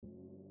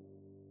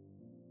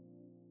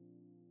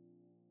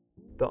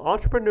The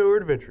Entrepreneur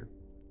Adventure,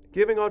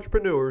 giving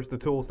entrepreneurs the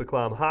tools to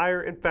climb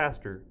higher and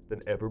faster than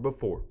ever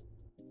before.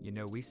 You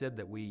know, we said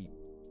that we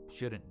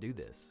shouldn't do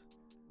this.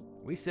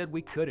 We said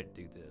we couldn't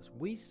do this.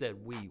 We said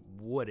we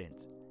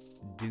wouldn't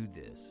do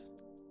this.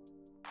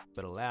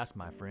 But alas,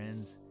 my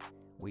friends,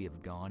 we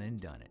have gone and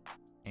done it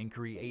and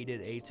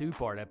created a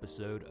 2-part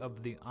episode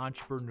of the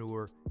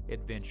Entrepreneur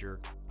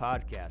Adventure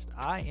podcast.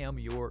 I am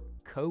your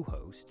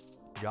co-host,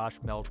 Josh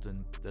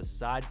Melton, the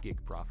Sidekick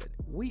Prophet.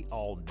 We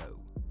all know,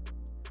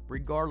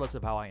 regardless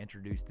of how I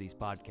introduce these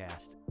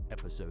podcast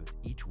episodes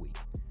each week,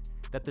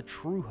 that the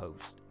true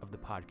host of the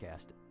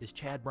podcast is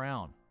Chad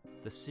Brown,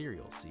 the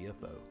serial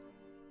CFO.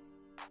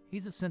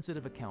 He's a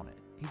sensitive accountant.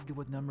 He's good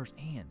with numbers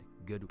and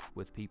good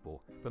with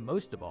people. But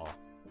most of all,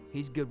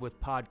 he's good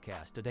with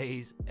podcasts.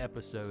 Today's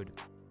episode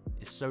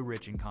is so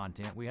rich in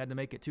content, we had to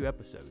make it 2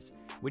 episodes.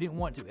 We didn't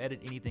want to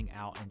edit anything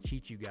out and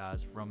cheat you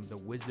guys from the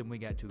wisdom we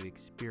got to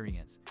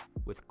experience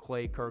with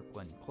Clay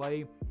Kirkland.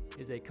 Clay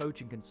is a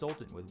coach and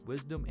consultant with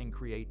Wisdom and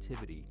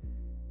Creativity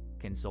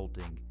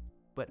Consulting,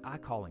 but I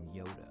call him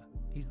Yoda.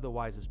 He's the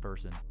wisest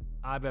person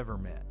I've ever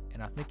met,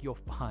 and I think you'll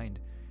find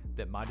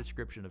that my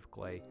description of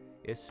Clay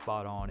is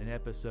spot on in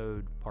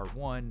episode part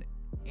 1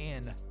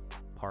 and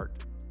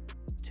part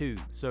 2.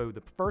 So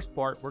the first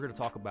part, we're going to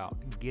talk about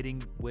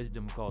getting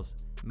wisdom because,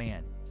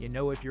 man, you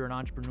know if you're an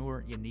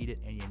entrepreneur, you need it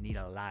and you need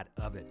a lot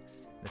of it.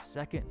 The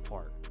second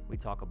part, we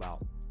talk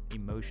about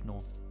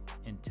emotional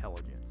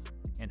intelligence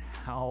and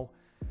how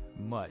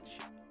much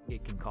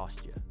it can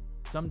cost you.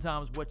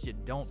 Sometimes what you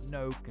don't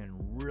know can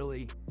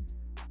really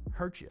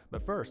hurt you.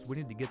 But first, we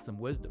need to get some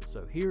wisdom.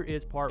 So here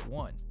is part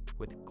 1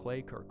 with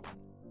Clay Kirkland.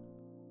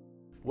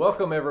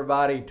 Welcome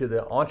everybody to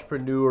the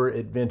Entrepreneur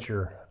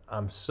Adventure.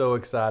 I'm so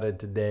excited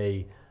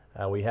today.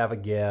 We have a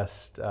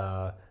guest,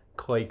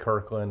 Clay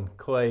Kirkland.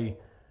 Clay,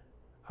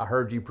 I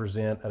heard you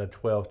present at a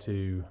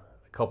 12-2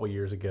 a couple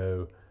years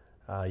ago.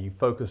 You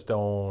focused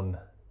on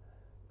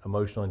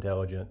emotional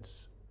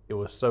intelligence. It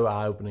was so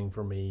eye-opening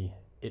for me.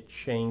 It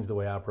changed the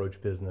way I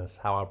approach business,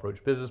 how I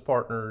approach business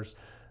partners,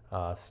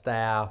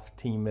 staff,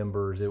 team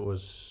members. It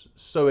was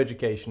so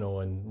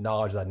educational and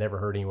knowledge that I'd never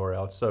heard anywhere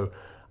else. So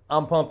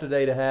I'm pumped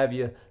today to have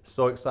you.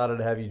 So excited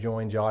to have you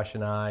join Josh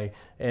and I.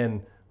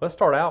 And let's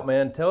start out,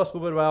 man. Tell us a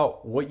little bit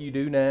about what you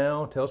do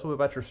now. Tell us a little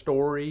bit about your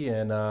story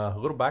and a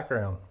little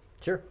background.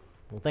 Sure.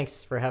 Well,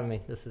 thanks for having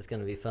me. This is going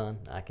to be fun.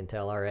 I can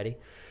tell already.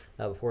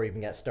 Before we even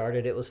got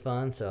started, it was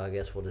fun. So I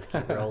guess we'll just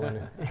keep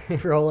rolling,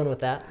 rolling with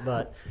that.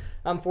 But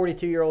I'm a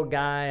 42-year-old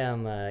guy.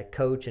 I'm a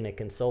coach and a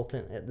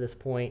consultant at this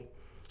point.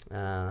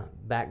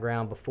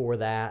 Background before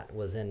that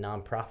was in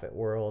nonprofit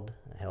world.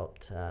 I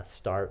helped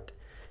start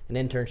an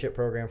internship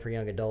program for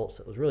young adults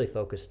that was really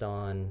focused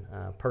on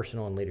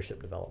personal and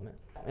leadership development.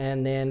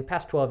 And then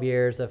past 12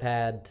 years, I've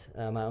had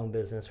my own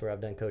business where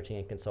I've done coaching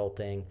and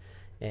consulting,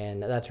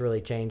 and that's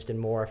really changed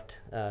and morphed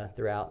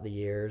throughout the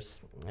years.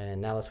 And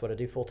now that's what I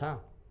do full time.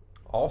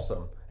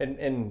 Awesome.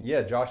 And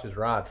yeah, Josh is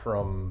right.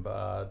 From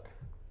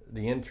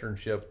the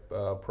internship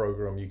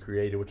program you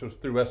created, which was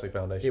through Wesley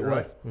Foundation,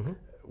 right? Was. Mm-hmm.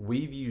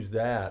 We've used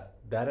that.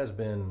 That has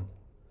been,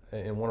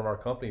 in one of our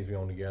companies we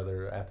own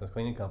together, Athens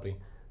Cleaning Company,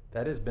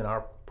 that has been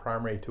our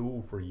primary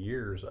tool for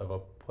years of a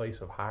place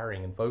of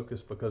hiring and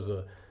focus because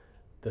of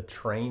the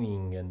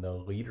training and the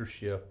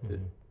leadership that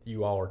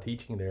you all are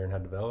teaching there and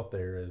have developed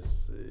there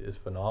is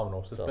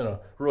phenomenal. So it's been a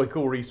really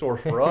cool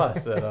resource for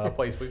us and a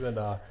place we've been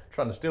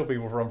trying to steal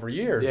people from for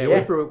years. Yeah.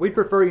 We'd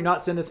prefer you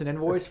not send us an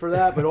invoice for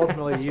that, but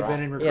ultimately you've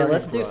been in recruiting. Yeah,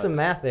 let's do some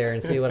math there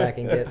and see what I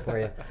can get for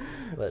you.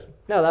 But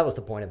no, that was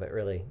the point of it,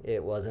 really.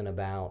 It wasn't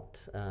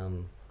about,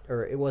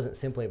 or it wasn't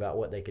simply about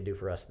what they could do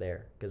for us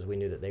there, because we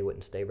knew that they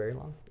wouldn't stay very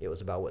long. It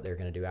was about what they were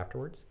going to do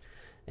afterwards.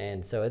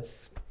 And so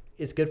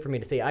it's good for me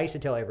to see. I used to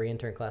tell every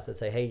intern class, I'd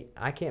say, hey,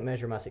 I can't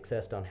measure my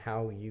success on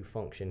how you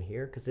function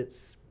here because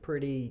it's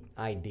pretty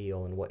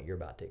ideal in what you're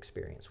about to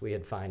experience. We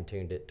had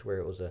fine-tuned it to where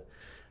it was,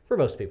 for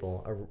most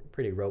people, a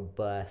pretty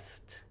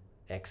robust,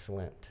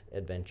 excellent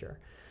adventure.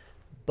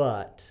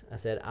 But I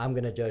said, I'm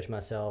going to judge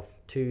myself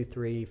 2,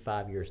 3,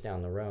 5 years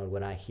down the road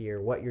when I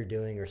hear what you're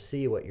doing or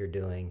see what you're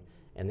doing,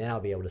 and then I'll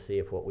be able to see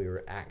if what we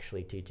were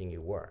actually teaching you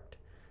worked.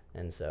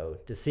 And so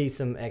to see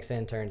some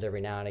ex-interns every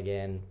now and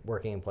again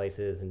working in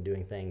places and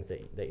doing things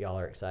that y'all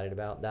are excited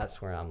about,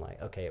 that's where I'm like,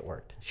 okay, it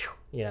worked.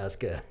 You know, it's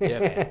good. Yeah,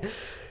 man.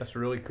 That's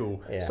really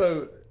cool. Yeah.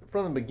 So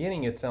from the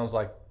beginning, it sounds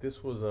like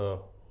this was a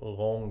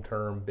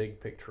long-term,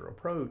 big-picture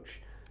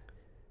approach.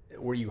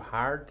 Were you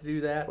hired to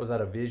do that? Was that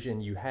a vision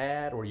you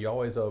had? Were you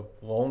always a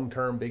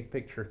long-term,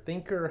 big-picture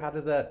thinker? How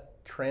does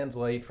that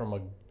translate from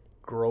a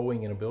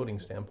growing and a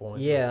building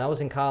standpoint? Yeah, I was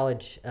in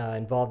college,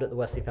 involved at the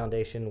Wesley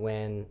Foundation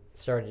when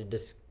started to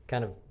just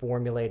kind of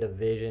formulate a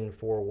vision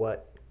for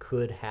what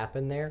could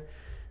happen there.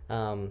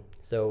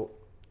 So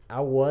I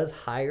was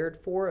hired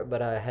for it,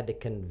 but I had to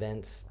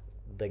convince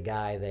the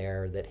guy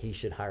there that he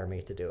should hire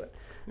me to do it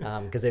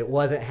because it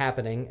wasn't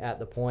happening at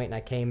the point. And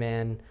I came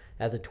in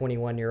as a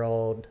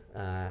 21-year-old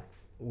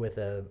with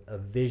a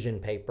vision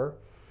paper,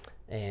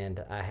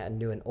 and I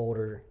knew an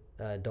older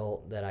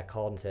adult that I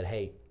called and said,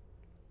 hey,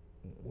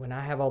 when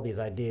I have all these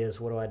ideas,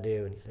 what do I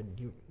do? And he said,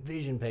 you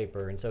vision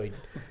paper. And so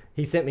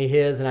he sent me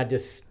his, and I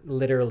just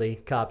literally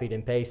copied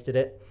and pasted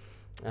it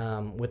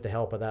with the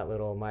help of that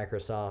little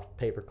Microsoft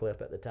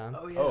paperclip at the time.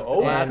 Oh, yeah.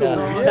 Oh, And,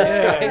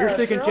 Yeah, you're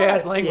speaking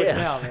Chad's language Yes.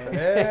 now, man.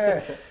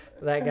 Yeah.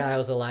 That guy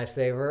was a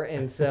lifesaver.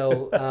 And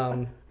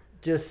so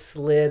just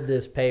slid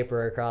this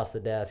paper across the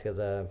desk as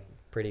a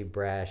pretty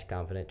brash,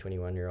 confident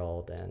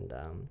 21-year-old. And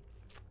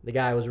the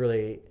guy was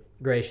really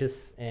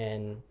gracious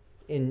and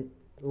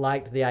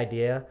liked the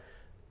idea,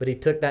 but he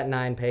took that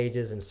 9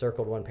 pages and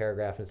circled one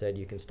paragraph and said,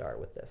 you can start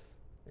with this.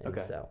 And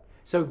Okay. So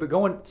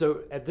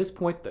So at this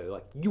point, though,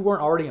 like, you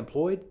weren't already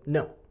employed?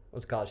 no, I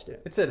was a college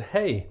student. It said,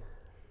 hey,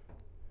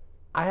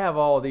 I have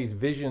all these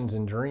visions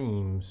and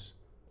dreams,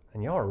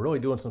 and y'all are really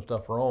doing some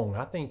stuff wrong.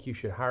 I think you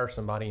should hire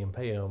somebody and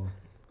pay them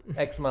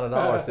X amount of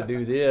dollars to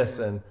do this.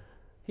 And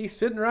he's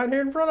sitting right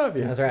here in front of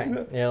you. That's right.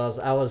 Yeah,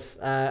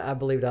 I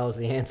believed I was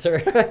the answer.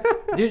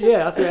 Dude, yeah,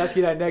 I was going to ask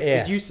you that next.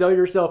 Yeah. Did you sell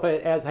yourself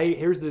as, hey,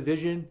 here's the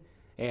vision,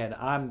 and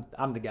I'm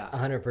the guy?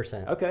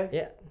 100%. Okay.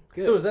 Yeah.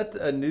 Good. So is that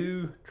a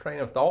new train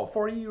of thought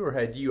for you, or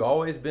had you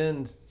always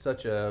been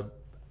such a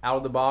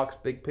out-of-the-box,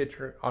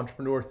 big-picture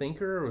entrepreneur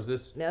thinker, or was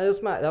this... No,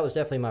 that was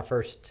definitely my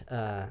first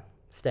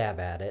stab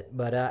at it.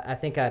 But I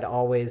think I'd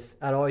always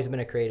been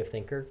a creative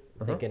thinker,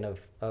 thinking of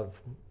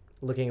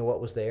looking at what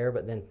was there,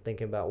 but then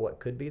thinking about what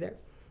could be there.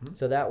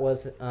 So that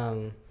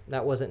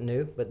wasn't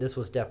new, but this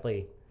was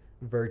definitely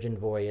virgin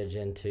voyage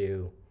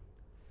into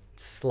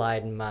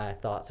sliding my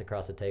thoughts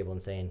across the table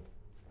and saying,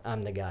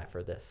 I'm the guy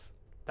for this.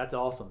 That's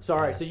awesome. So,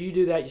 all right, so you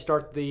do that. You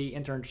start the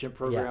internship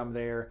program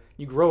there.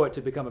 You grow it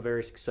to become a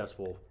very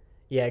successful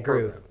Yeah, it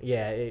grew. program.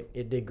 Yeah,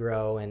 it did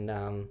grow,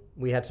 and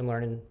we had some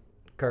learning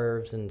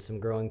curves and some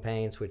growing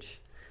pains, which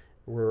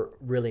were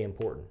really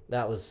important.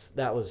 That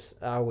was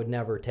I would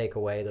never take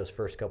away those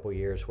first couple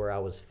years where I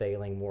was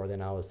failing more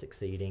than I was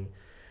succeeding.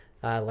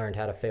 I learned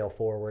how to fail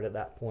forward at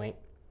that point,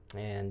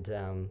 and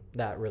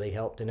that really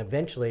helped. And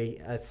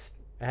eventually, I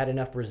had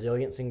enough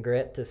resilience and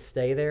grit to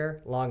stay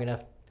there long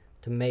enough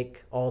to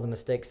make all the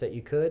mistakes that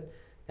you could,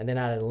 and then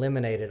I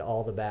eliminated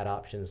all the bad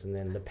options, and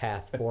then the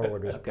path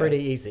forward was pretty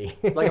easy.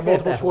 It's like a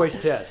multiple choice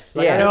test. It's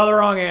like, Yeah. I know all the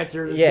wrong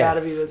answers. It's got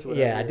to be this one.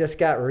 Yeah, I just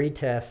got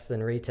retests,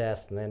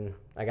 and then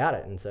I got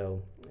it, and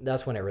so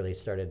that's when it really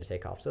started to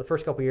take off. So the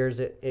first couple years,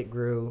 it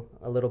grew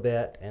a little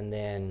bit, and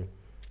then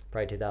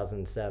probably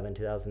 2007,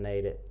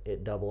 2008,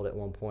 it doubled at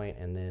one point,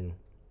 and then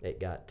it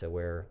got to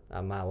where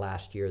my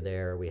last year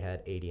there, we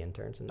had 80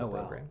 interns in the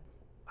program.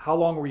 How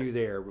long were you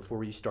there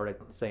before you started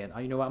saying, oh,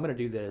 you know what, I'm going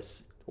to do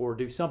this or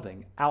do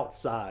something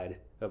outside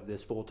of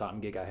this full-time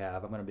gig I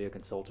have? I'm going to be a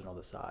consultant on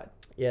the side.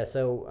 Yeah,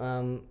 so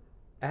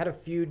I had a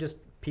few just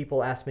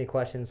people ask me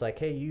questions like,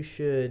 hey, you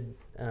should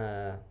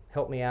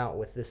help me out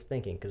with this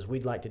thinking because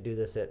we'd like to do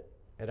this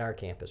at our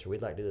campus, or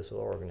we'd like to do this with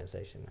our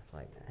organization. I'm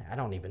like, I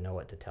don't even know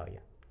what to tell you.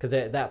 Because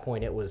at that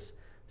point, it was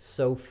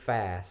so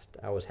fast,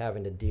 I was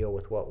having to deal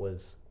with what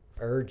was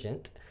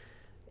urgent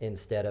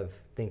instead of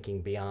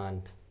thinking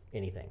beyond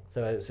anything.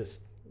 So it was just,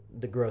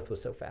 the growth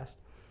was so fast.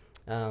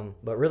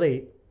 But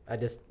really,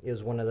 it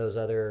was one of those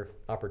other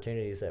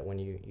opportunities that when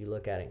you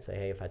look at it and say,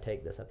 hey, if I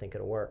take this, I think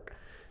it'll work.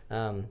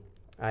 I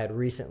had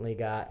recently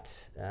got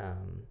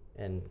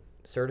an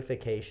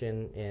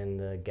certification in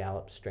the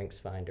Gallup Strengths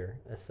Finder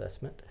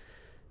assessment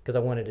because I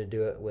wanted to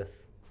do it with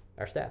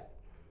our staff.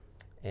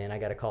 And I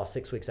got a call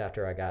 6 weeks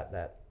after I got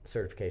that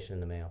certification in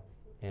the mail.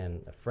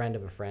 And a friend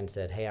of a friend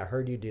said, hey, I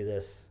heard you do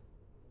this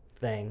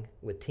thing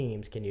with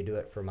teams. Can you do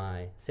it for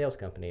my sales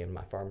company and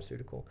my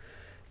pharmaceutical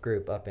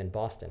group up in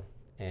Boston?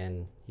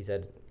 And he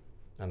said,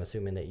 I'm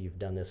assuming that you've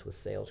done this with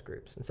sales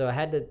groups. And so I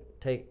had to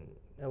take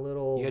a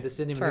little You had to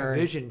send him turn. a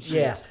vision sheet.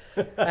 Yeah.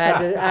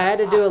 I had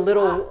to do a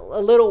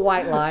little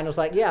white line. It was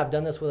like, yeah, I've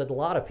done this with a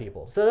lot of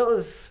people.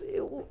 So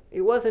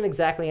it wasn't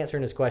exactly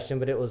answering his question,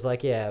 but it was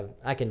like, yeah,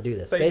 I can do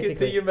this. Fake it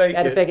till you make I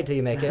had to it. fake it till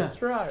you make it.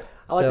 That's right.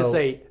 I like to So-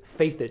 say,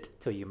 faith it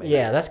till you make it.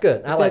 Yeah, that's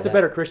good. I like That's a that.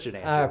 better Christian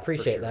answer. I for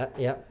appreciate sure. that.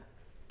 Yep.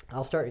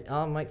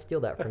 I might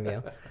steal that from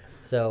you.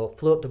 So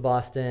flew up to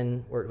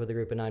Boston, worked with a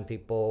group of 9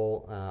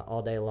 people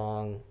all day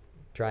long,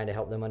 trying to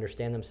help them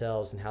understand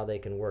themselves and how they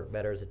can work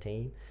better as a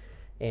team.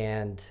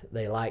 And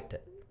they liked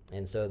it.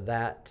 And so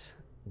that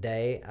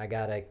day, I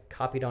got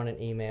copied on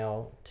an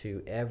email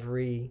to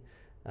every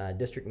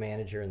district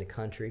manager in the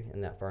country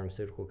in that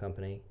pharmaceutical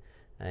company.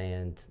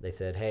 And they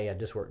said, hey, I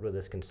just worked with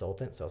this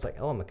consultant. So I was like,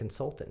 oh, I'm a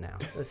consultant now.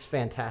 That's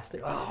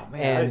fantastic. Oh,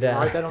 man. And, I didn't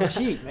write that on the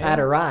sheet, man. I had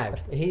arrived.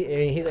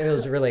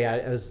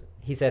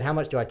 He said, how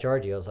much do I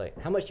charge you? I was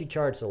like, how much do you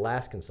charge the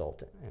last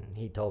consultant? And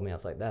he told me, I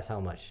was like, that's how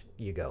much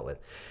you go with.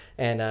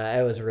 And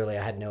it was really,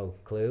 I had no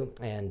clue.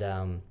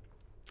 And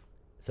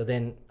so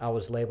then I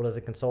was labeled as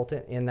a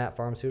consultant in that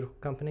pharmaceutical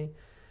company.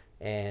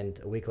 And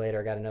a week later,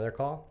 I got another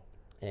call.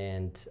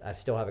 And I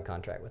still have a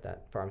contract with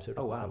that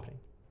pharmaceutical company.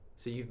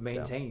 So you've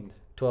maintained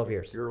 12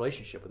 years. your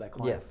relationship with that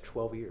client Yes. for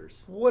 12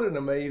 years. What an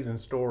amazing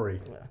story.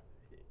 Yeah.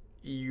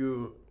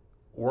 You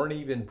weren't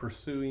even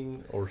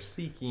pursuing or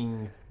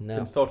seeking No.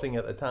 consulting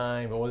at the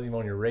time. It wasn't even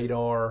on your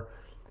radar.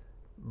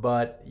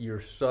 but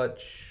you're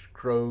such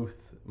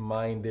growth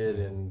minded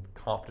and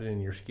confident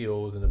in your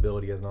skills and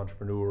ability as an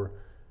entrepreneur.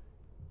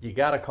 You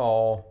got a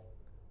call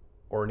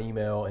or an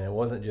email, and it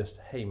wasn't just,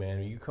 hey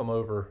man, you come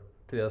over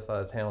to the other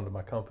side of town to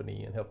my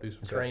company and help do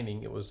some training.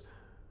 Right. It was,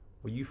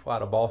 will you fly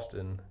to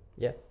Boston?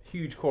 Yeah.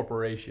 Huge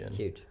corporation.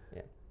 Huge.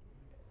 Yeah.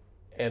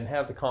 And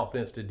have the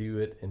confidence to do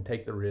it and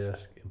take the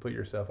risk and put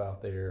yourself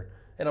out there.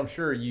 And I'm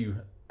sure you,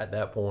 at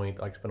that point,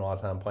 like spent a lot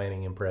of time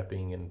planning and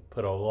prepping and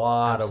put a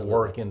lot of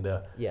work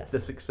into the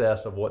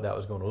success of what that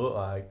was going to look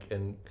like,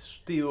 and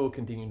still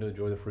continuing to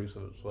enjoy the fruits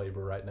of his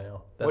labor right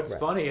now. What's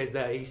funny is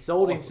that he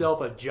sold himself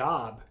a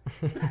job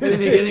in the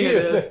beginning of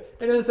this,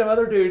 and then some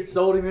other dude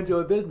sold him into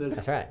a business.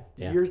 That's right.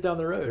 Years down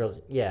the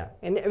road.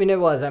 And I mean, it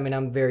was. I mean,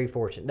 I'm very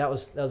fortunate. That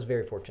was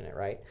very fortunate,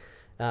 right?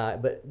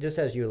 But just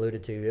as you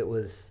alluded to, it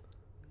was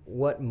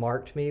what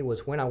marked me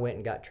was when I went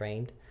and got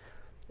trained.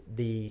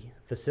 The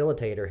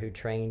facilitator who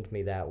trained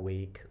me that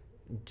week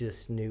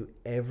just knew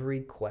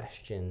every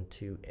question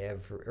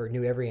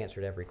knew every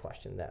answer to every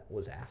question that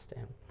was asked to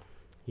him.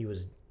 He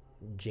was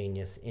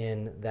genius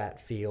in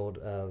that field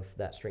of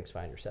that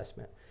StrengthsFinder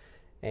assessment.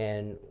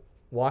 And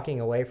walking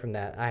away from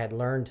that, I had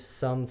learned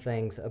some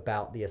things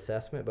about the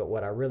assessment, but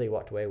what I really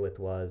walked away with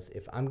was,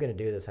 if I'm going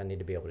to do this, I need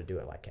to be able to do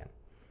it like him.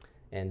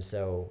 And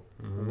so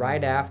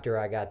right after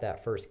I got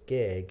that first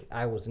gig,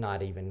 I was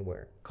not even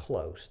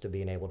close to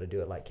being able to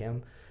do it like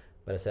him.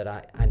 But I said,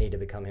 I need to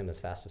become him as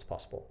fast as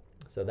possible.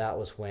 So that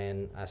was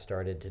when I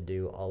started to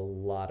do a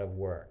lot of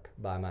work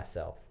by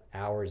myself,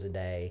 hours a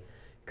day,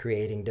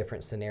 creating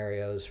different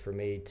scenarios for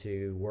me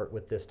to work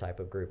with this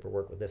type of group or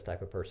work with this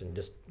type of person,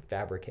 just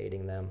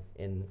fabricating them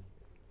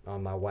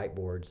on my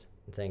whiteboards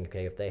and saying,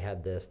 okay, if they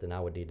had this, then I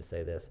would need to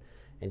say this.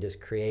 And just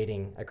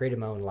I created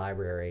my own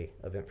library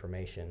of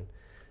information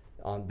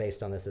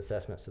based on this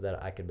assessment so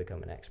that I could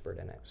become an expert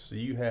in it. So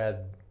you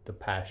had the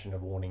passion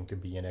of wanting to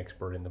be an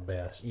expert in the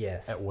best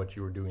at what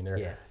you were doing there.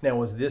 Yes. Now,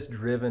 was this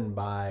driven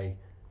by,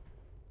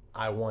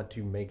 I want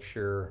to make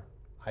sure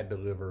I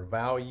deliver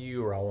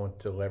value, or I want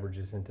to leverage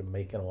this into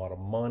making a lot of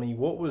money?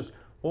 What was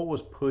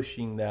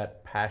pushing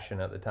that passion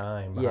at the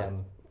time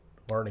behind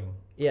learning?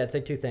 Yeah, I'd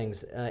say two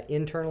things.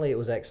 Internally, it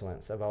was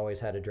excellence. I've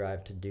always had a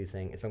drive to do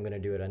things. If I'm going to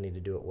do it, I need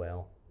to do it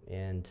well.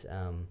 And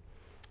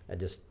I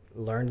just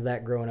learned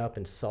that growing up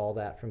and saw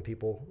that from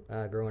people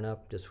growing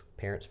up, just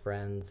parents,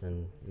 friends,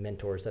 and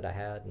mentors that I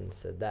had, and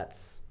said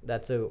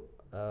that's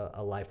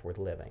a life worth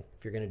living.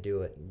 If you're going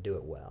to do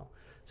it well.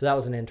 So that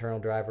was an internal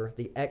driver.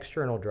 The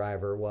external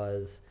driver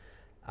was,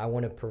 I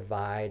want to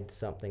provide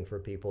something for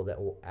people that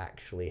will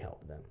actually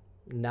help them,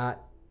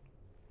 not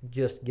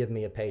just give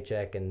me a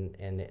paycheck and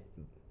it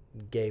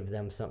gave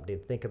them something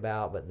to think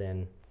about, but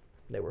then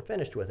they were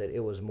finished with it. It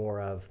was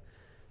more of,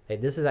 hey,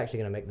 this is actually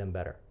going to make them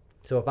better.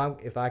 So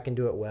if I can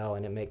do it well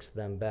and it makes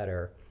them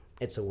better,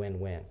 it's a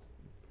win-win.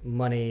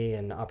 Money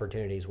and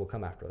opportunities will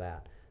come after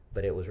that.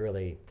 But it was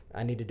really,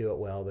 I need to do it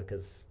well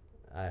because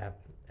I have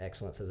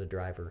excellence as a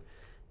driver.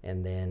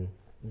 And then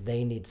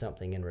they need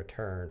something in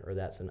return, or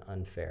that's an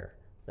unfair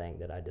thing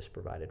that I just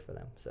provided for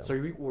them.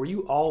 So were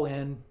you all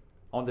in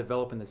on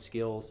developing the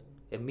skills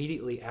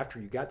immediately after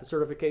you got the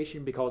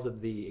certification because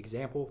of the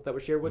example that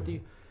was shared with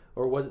you?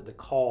 Or was it the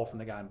call from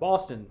the guy in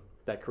Boston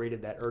that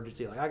created that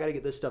urgency, like, I got to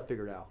get this stuff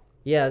figured out?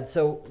 Yeah,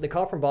 so the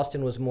call from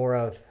Boston was more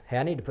of, hey,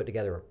 I need to put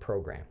together a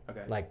program.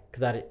 Okay. Like,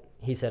 because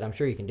he said, I'm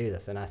sure you can do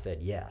this. And I said,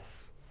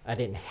 yes. I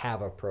didn't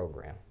have a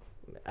program.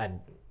 I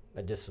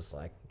just was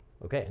like,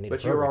 okay, I need a program.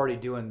 But you were already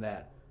doing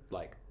that,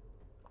 like,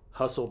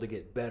 hustle to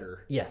get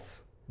better.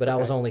 Yes, but I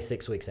was only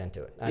 6 weeks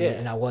into it.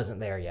 And I wasn't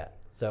there yet.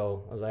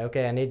 So I was like,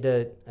 okay,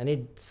 I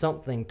need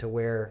something to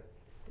where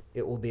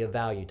it will be of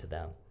value to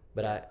them.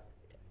 But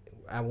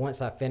I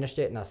once I finished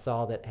it and I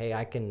saw that, hey,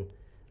 I can,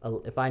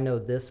 if I know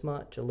this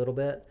much, a little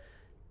bit,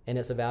 and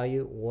it's a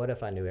value, what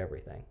if I knew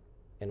everything?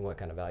 And what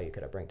kind of value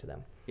could I bring to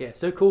them? Yeah,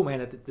 so cool,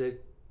 man, to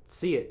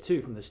see it,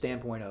 too, from the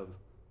standpoint of,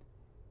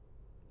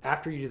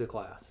 after you do the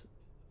class,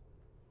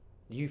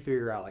 you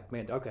figure out, like,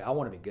 man, okay, I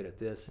want to be good at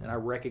this, and I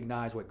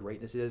recognize what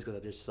greatness is because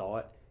I just saw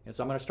it, and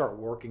so I'm going to start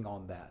working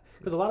on that.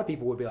 Because a lot of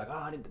people would be like,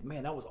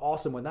 man, that was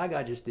awesome what that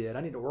guy just did.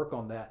 I need to work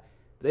on that.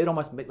 But they'd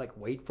almost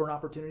wait for an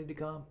opportunity to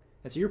come.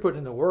 And so you're putting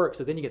in the work,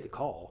 so then you get the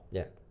call.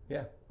 Yeah.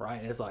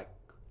 Right? And it's like,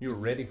 you were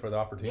ready for the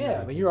opportunity.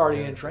 Yeah, I mean, you're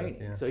already in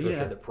training. So you didn't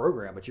have the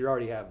program, but you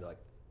already have, like,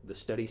 the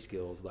study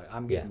skills. Like,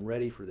 I'm getting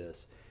ready for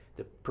this.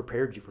 That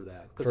prepared you for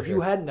that. Because if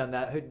you hadn't done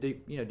that, do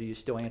you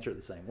still answer it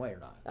the same way or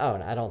not? Oh,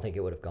 and I don't think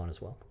it would have gone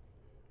as well.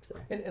 So.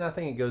 And I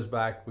think it goes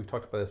back, we've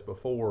talked about this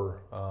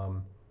before.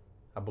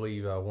 I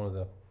believe one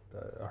of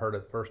I heard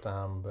it the first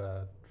time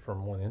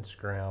from one of the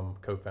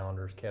Instagram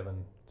co-founders,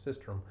 Kevin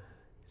Systrom.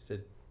 He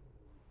said,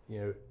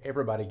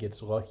 everybody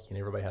gets lucky and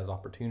everybody has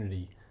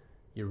opportunity.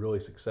 Your really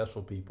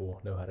successful people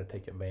know how to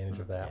take advantage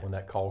of that when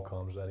that call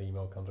comes, that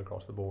email comes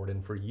across the board.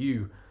 And for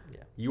you,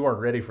 you weren't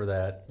ready for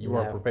that. You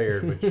weren't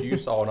prepared, but you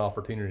saw an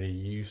opportunity.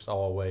 You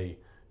saw a way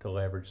to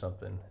leverage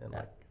something. And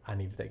I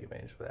need to take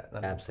advantage of that.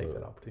 And I need to take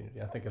that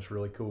opportunity. I think it's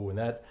really cool. And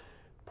that's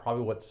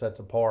probably what sets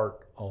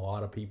apart a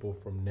lot of people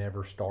from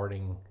never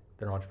starting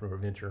their entrepreneur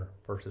venture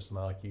versus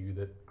somebody like you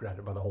that grabbed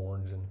it by the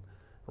horns and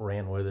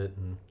ran with it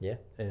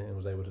and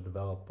was able to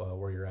develop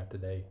where you're at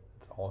today.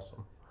 It's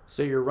awesome.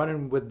 So you're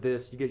running with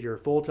this. You get your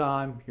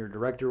full-time. You're a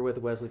director with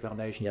the Wesley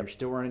Foundation. Yep. You're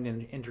still running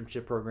an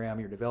internship program.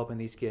 You're developing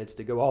these kids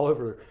to go all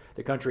over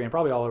the country and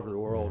probably all over the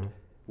world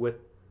with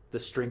the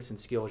strengths and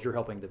skills you're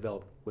helping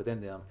develop within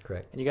them.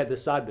 Correct. And you got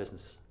this side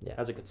business Yeah.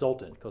 as a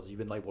consultant because you've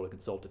been labeled a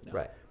consultant now.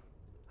 Right.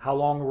 How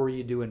long were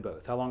you doing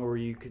both? How long were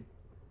you,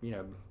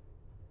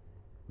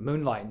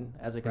 moonlighting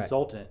as a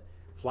consultant,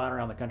 flying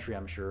around the country,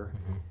 I'm sure,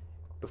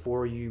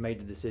 before you made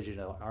the decision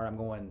of, all right, I'm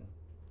going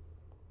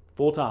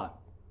full-time,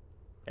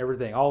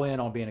 everything, all in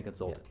on being a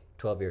consultant?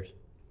 12 years.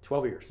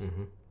 12 years.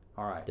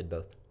 All right. Did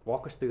both.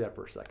 Walk us through that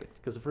for a second,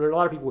 because for a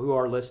lot of people who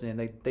are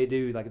listening, they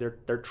do, like,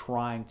 they're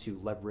trying to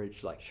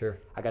leverage, like, Sure.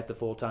 I got the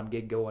full-time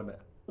gig going, but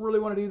I really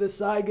want to do this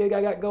side gig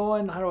I got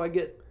going. How do I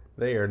get?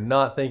 They are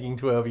not thinking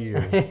 12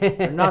 years.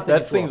 They're not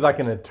That thinking seems 12 like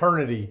an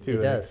eternity to It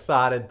an does.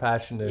 excited,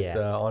 passionate Yeah.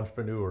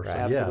 entrepreneur. Right. So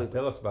Absolutely. yeah,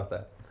 tell us about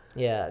that.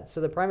 Yeah,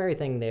 so the primary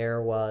thing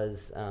there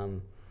was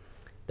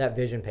that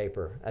vision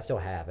paper. I still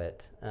have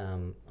it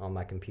on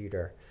my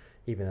computer,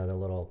 even though the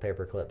little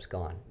paper clip's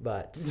gone.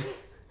 But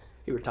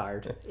He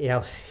retired.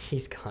 yeah,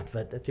 he's gone,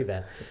 but that's too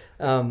bad.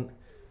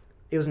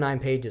 It was 9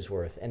 pages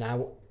worth, and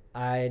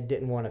I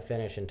didn't want to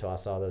finish until I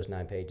saw those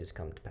 9 pages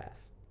come to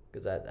pass,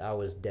 because I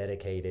was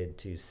dedicated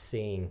to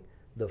seeing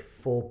the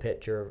full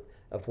picture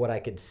of what I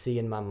could see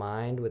in my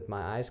mind with my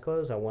eyes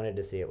closed. I wanted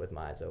to see it with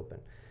my eyes open.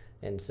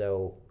 And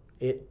so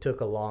it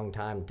took a long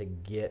time to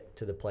get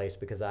to the place,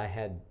 because I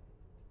had,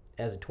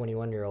 as a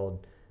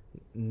 21-year-old,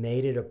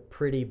 made it a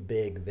pretty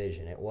big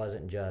vision. It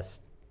wasn't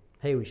just,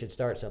 hey, we should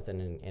start something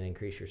and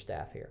increase your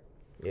staff here.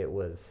 It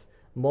was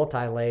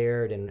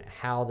multi-layered, and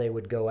how they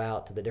would go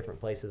out to the different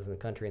places in the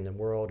country and the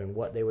world, and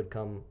what they would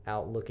come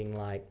out looking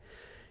like,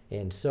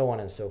 and so on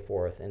and so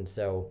forth. And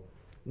so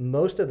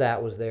most of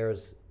that was there.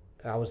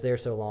 I was there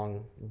so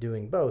long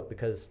doing both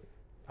because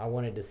I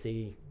wanted to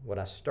see what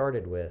I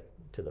started with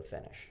to the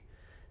finish.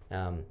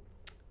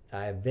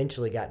 I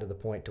eventually got to the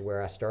point to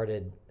where I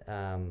started,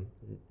 I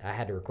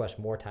had to request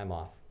more time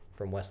off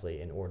from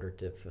Wesley in order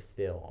to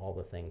fulfill all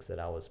the things that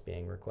I was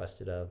being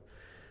requested of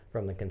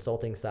from the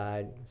consulting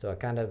side. So I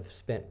kind of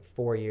spent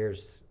 4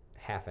 years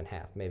half and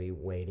half, maybe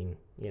waiting,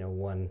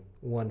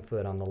 one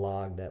foot on the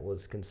log that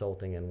was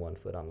consulting and 1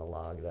 foot on the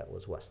log that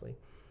was Wesley.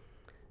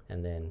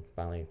 And then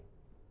finally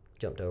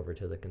jumped over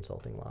to the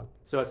consulting log.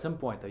 So at some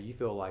point, though, you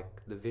feel like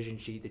the vision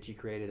sheet that you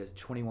created as a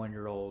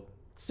 21-year-old,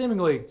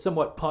 seemingly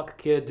somewhat punk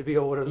kid to be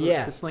able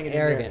to sling it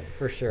arrogant, in there.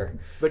 for sure.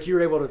 But you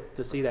were able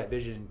to see that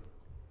vision.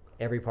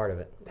 Every part of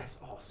it. That's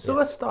awesome. So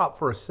let's stop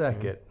for a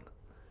second.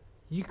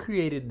 You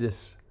created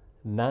this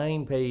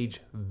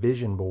 9-page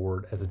vision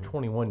board as a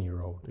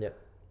 21-year-old. Yep.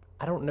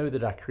 I don't know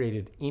that I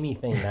created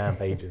anything 9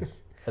 pages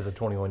as a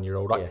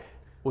 21-year-old. Yeah.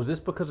 Was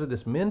this because of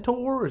this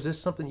mentor, or is this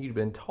something you'd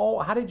been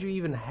taught? How did you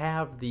even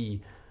have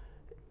the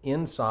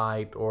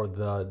insight or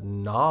the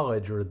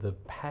knowledge or the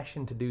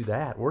passion to do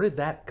that? Where did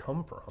that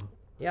come from?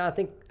 Yeah, I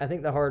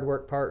think the hard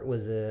work part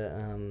was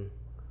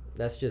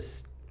that's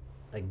just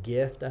a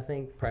gift, I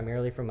think,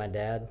 primarily from my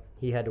dad.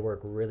 He had to work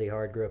really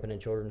hard, grew up in a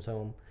children's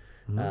home,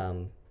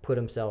 put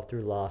himself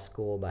through law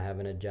school by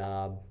having a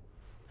job,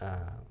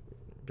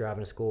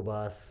 driving a school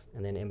bus,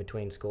 and then in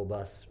between school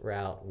bus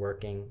route,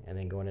 working, and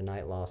then going to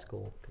night law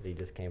school, because he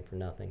just came from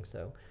nothing.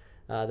 So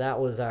that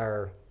was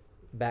our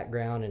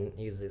background, and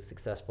he's a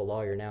successful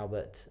lawyer now,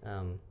 but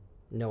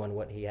knowing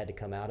what he had to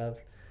come out of,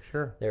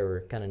 Sure. there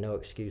were kind of no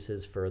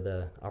excuses for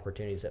the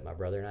opportunities that my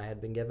brother and I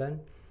had been given.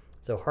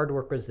 So hard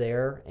work was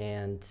there,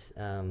 and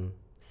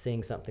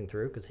seeing something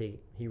through, because he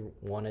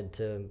wanted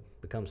to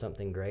become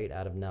something great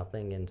out of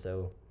nothing. And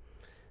so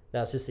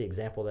that's just the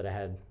example that I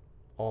had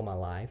all my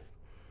life.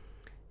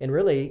 And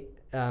really,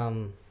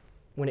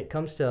 when it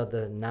comes to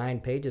the 9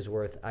 pages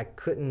worth, I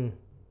couldn't,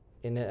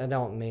 and I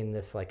don't mean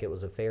this like it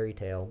was a fairy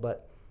tale,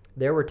 but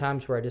there were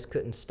times where I just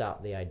couldn't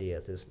stop the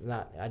ideas. It's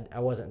not, I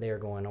wasn't there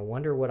going, I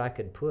wonder what I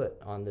could put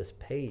on this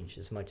page,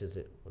 as much as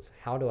it was,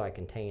 how do I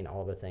contain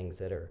all the things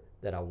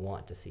that I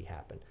want to see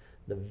happen.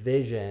 The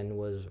vision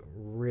was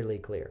really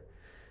clear.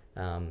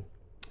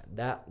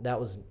 That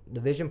was, the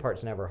vision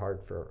part's never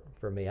hard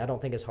for me. I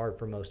don't think it's hard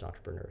for most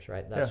entrepreneurs,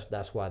 right?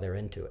 That's why they're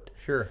into it.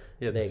 Sure.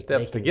 Yeah, the They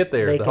steps to can- get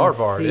there they is the can hard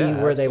part. see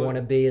Yeah, where they absolutely. want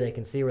to be. They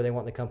can see where they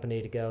want the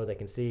company to go. They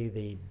can see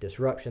the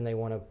disruption they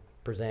want to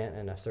present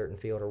in a certain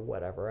field or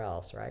whatever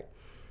else, right?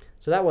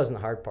 So that wasn't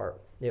the hard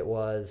part.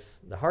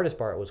 The hardest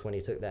part was when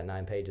he took that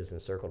 9 pages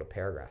and circled a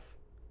paragraph.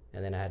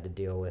 And then I had to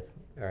deal with,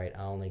 all right,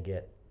 I only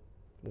get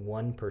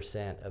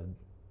 1% of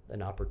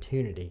an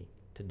opportunity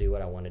to do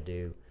what I want to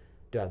do.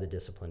 Do I have the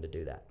discipline to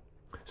do that?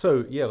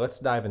 So, yeah, let's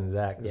dive into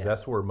that, because Yeah.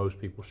 that's where most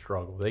people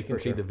struggle. They can For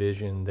see sure. the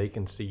vision, they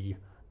can see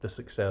the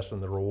success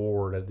and the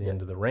reward at the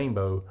end of the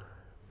rainbow.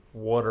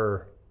 What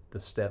are the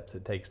steps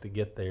it takes to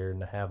get there and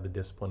to have the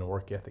discipline and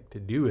work ethic to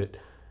do it?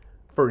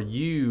 For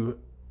you,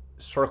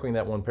 circling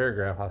that one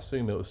paragraph, I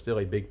assume it was still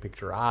a big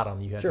picture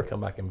item. You had Sure. to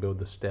come back and build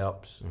the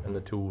steps and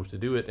the tools to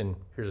do it. And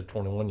here's a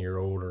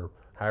 21-year-old or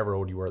however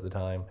old you were at the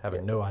time,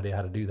 having no idea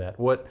how to do that.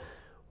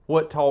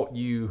 What taught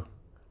you,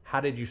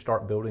 how did you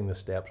start building the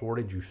steps? Where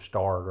did you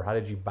start, or how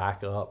did you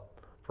back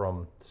up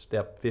from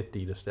step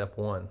 50 to step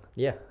 1?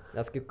 Yeah,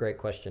 that's a great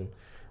question.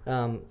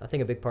 I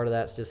think a big part of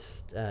that's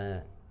just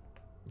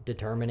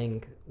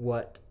determining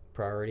what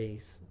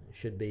priorities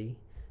should be,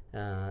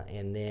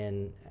 and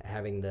then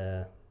having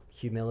the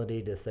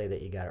humility to say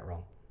that you got it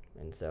wrong.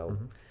 And so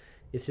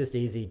it's just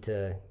easy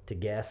to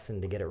guess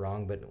and to get it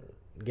wrong, but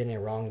getting it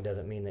wrong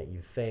doesn't mean that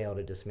you've failed.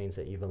 It just means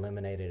that you've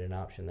eliminated an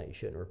option that you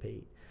shouldn't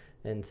repeat.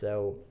 And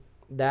so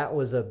that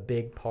was a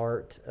big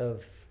part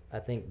of, I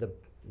think,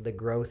 the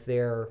growth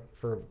there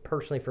for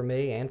personally for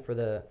me, and for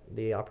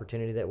the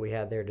opportunity that we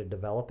had there to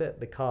develop it,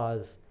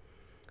 because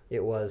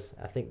it was,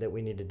 I think that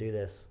we need to do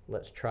this.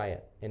 Let's try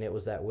it. And it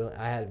was that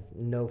I had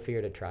no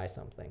fear to try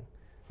something,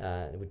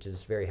 which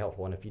is very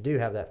helpful. And if you do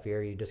have that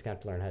fear, you just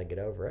have to learn how to get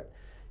over it,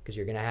 because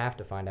you're going to have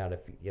to find out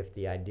if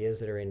the ideas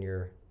that are in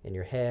your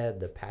head,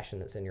 the passion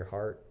that's in your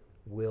heart,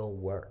 will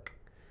work.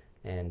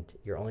 And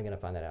you're only going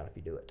to find that out if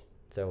you do it.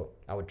 So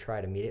I would try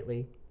it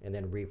immediately and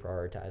then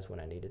reprioritize when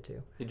I needed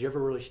to. Did you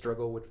ever really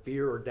struggle with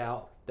fear or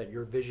doubt that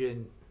your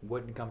vision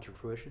wouldn't come to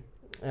fruition?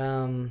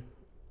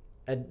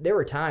 There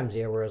were times,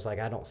 where I was like,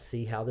 I don't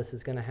see how this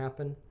is going to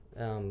happen.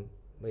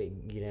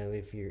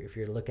 If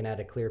you're looking at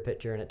a clear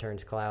picture and it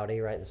turns cloudy,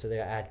 right? So I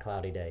had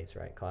cloudy days,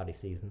 right? Cloudy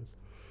seasons.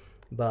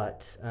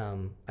 But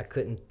I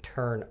couldn't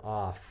turn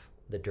off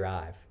the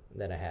drive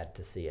that I had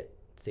to see it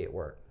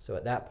work. So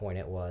at that point,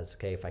 it was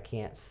okay. If I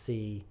can't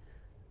see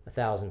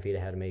 1,000 feet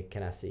ahead of me,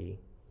 can I see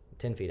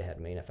 10 feet ahead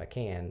of me? And if I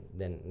can,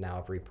 then now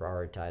I've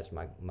reprioritized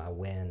my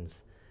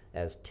wins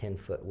as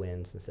 10-foot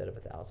wins instead of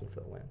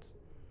 1,000-foot wins.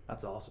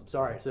 That's awesome.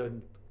 Sorry. So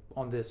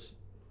on this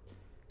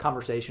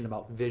conversation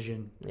about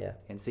vision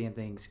and seeing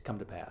things come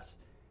to pass,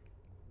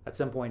 at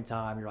some point in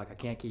time, you're like, I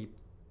can't keep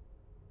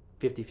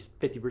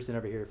 50%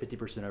 over here,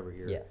 50% over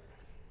here. Yeah.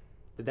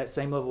 Did that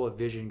same level of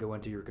vision go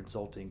into your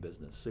consulting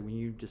business? So when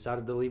you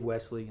decided to leave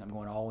Wesley, I'm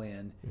going all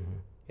in,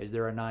 is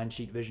there a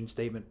 9-sheet vision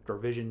statement or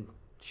vision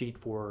sheet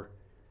for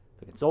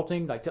the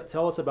consulting? Like,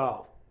 tell us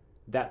about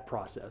that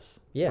process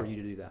for you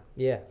to do that.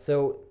 Yeah.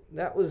 So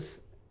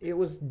it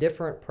was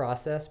different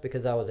process,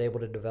 because I was able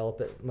to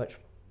develop it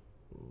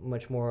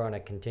much more on a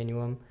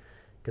continuum,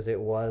 because it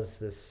was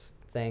this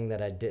thing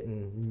that I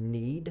didn't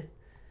need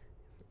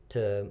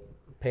to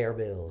pay our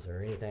bills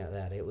or anything like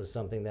that. It was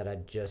something that I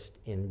just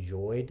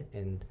enjoyed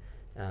and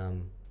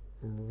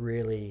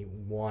really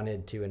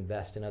wanted to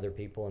invest in other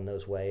people in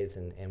those ways.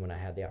 And when I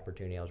had the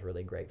opportunity, I was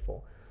really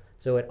grateful.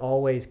 So it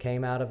always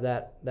came out of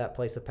that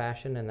place of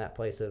passion and that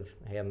place of,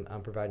 hey,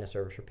 I'm providing a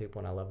service for people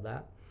and I love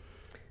that.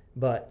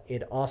 But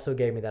it also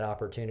gave me that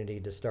opportunity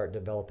to start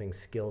developing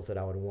skills that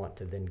I would want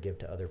to then give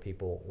to other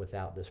people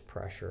without this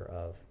pressure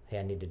of, hey,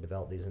 I need to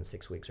develop these in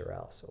 6 weeks or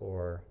else,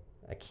 or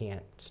I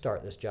can't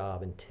start this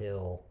job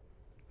until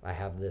I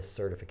have this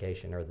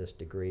certification or this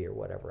degree or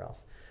whatever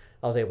else.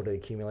 I was able to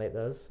accumulate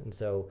those. And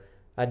so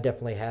I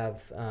definitely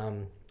have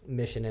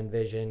mission and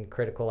vision,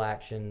 critical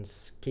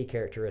actions, key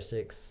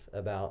characteristics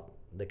about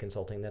the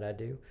consulting that I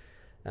do.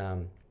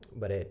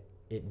 But it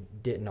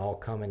didn't all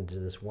come into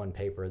this one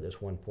paper at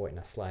this one point and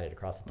I slide it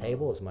across the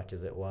table, as much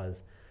as it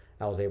was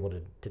I was able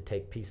to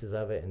take pieces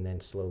of it and then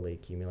slowly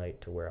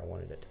accumulate to where I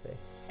wanted it to be.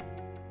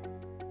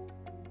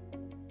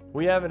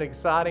 We have an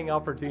exciting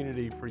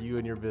opportunity for you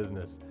and your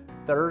business.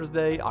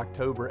 Thursday,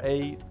 October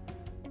 8th,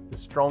 the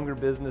Stronger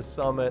Business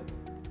Summit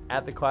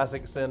at the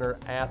Classic Center,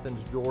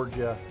 Athens,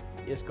 Georgia.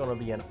 It's going to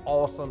be an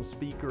awesome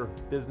speaker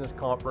business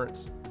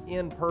conference,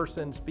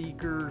 in-person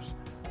speakers,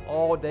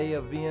 all-day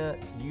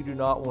event. You do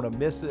not want to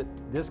miss it.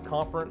 This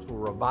conference will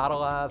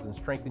revitalize and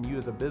strengthen you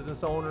as a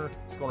business owner.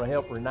 It's going to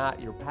help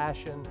reignite your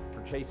passion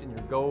for chasing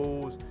your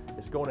goals.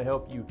 It's going to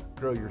help you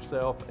grow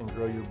yourself and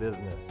grow your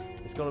business.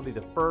 It's going to be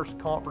the first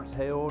conference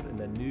held in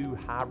the new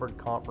hybrid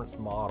conference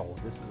model.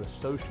 This is a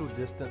social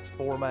distance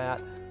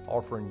format,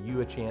 offering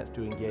you a chance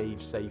to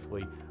engage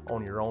safely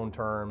on your own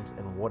terms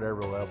and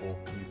whatever level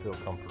you feel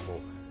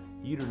comfortable.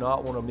 You do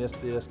not want to miss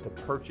this. To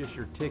purchase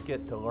your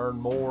ticket, to learn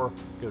more,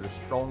 go to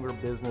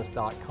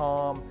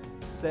strongerbusiness.com.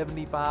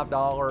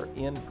 $75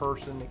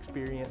 in-person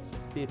experience,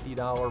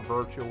 $50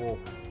 virtual.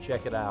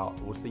 Check it out.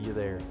 We'll see you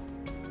there.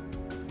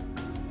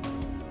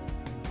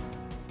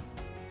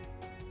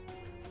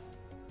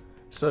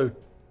 So,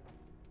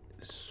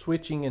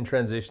 switching and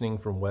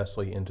transitioning from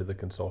Wesley into the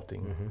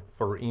consulting,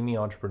 for any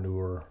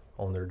entrepreneur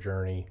on their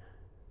journey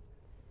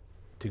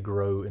to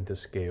grow and to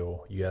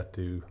scale, you have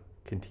to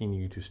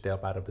continue to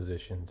step out of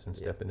positions and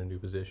step into new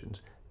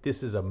positions.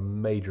 This is a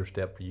major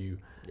step for you.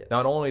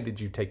 Not only did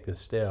you take this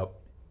step,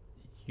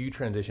 you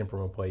transitioned from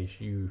a place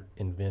you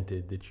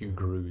invented, that you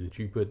grew, that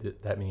you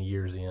put that many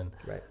years in.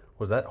 Right.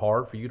 Was that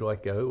hard for you to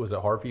let go? Was it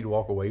hard for you to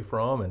walk away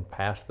from and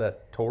pass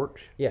that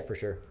torch? Yeah, for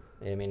sure.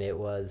 I mean, it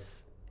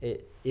was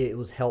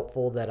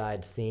helpful that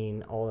I'd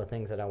seen all the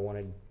things that I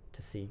wanted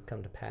to see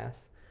come to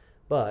pass,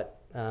 but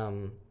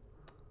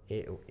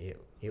it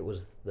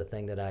was the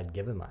thing that I'd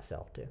given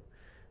myself to,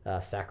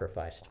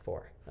 sacrificed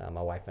for.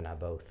 My wife and I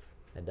both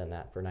had done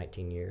that for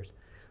 19 years.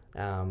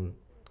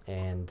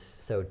 And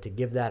so to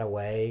give that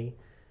away,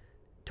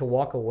 to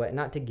walk away,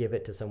 not to give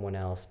it to someone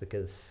else,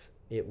 because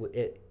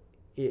it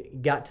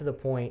got to the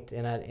point,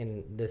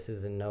 and this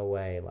is in no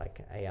way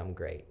like, hey, I'm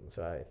great.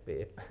 So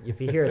if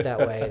you hear it that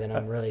way, then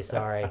I'm really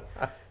sorry.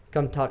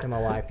 Come talk to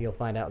my wife, you'll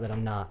find out that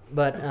I'm not.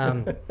 But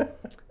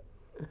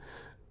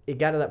it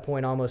got to that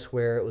point almost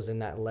where it was in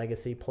that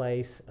legacy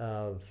place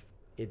of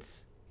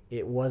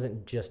it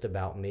wasn't just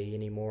about me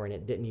anymore, and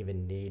it didn't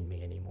even need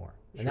me anymore.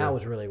 And that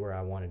was really where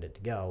I wanted it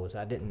to go. Was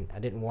I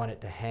didn't want it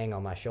to hang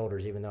on my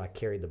shoulders, even though I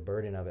carried the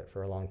burden of it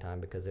for a long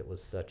time because it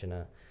was such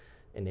an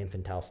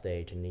infantile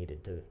stage and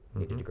needed to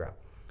grow.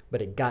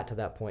 But it got to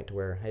that point to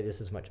where, hey,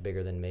 this is much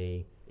bigger than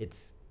me.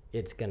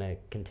 It's gonna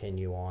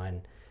continue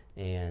on,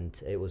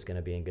 and it was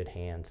gonna be in good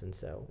hands. And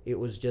so it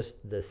was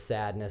just the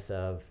sadness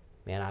of,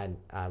 man,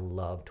 I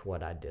loved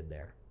what I did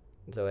there.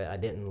 So I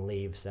didn't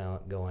leave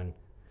going,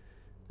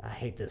 I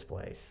hate this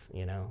place,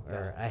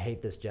 or I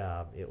hate this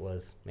job. It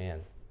was,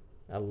 man,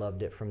 I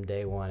loved it from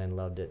day one and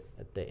loved it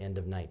at the end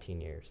of 19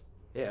 years.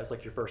 Yeah, it's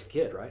like your first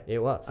kid, right? It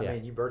was, I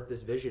mean, you birthed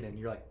this vision and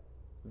you're like,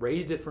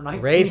 raised it for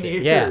 19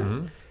 years. Yeah.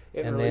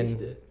 And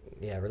released it.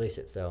 Yeah, released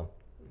it. So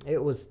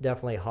it was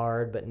definitely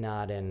hard, but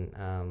not in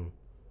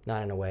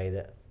a way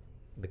that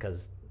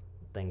because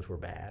things were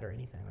bad or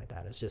anything like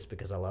that. It's just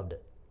because I loved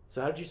it.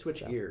 So how did you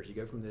switch gears? You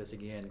go from this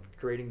again,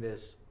 creating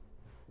this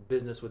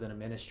business within a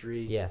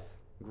ministry. Yes.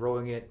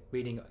 Growing it,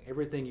 meeting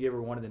everything you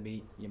ever wanted to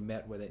meet, you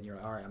met with it, and you're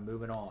like, all right, I'm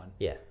moving on.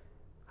 Yeah.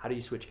 How do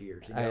you switch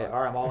gears? You know,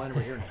 all right, I'm all in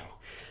over here now.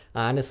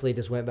 I honestly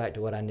just went back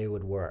to what I knew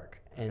would work.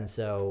 Okay. And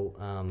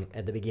so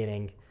at the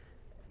beginning,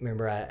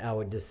 remember,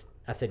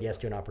 I said yes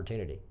to an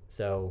opportunity.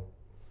 So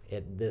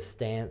at this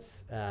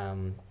stance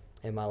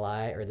in my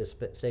life, or this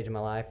stage of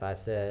my life, I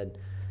said,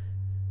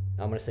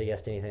 I'm going to say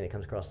yes to anything that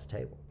comes across the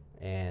table.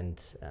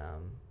 And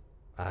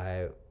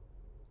I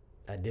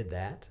did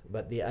that.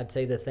 But I'd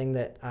say the thing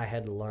that I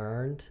had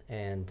learned,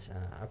 and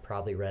I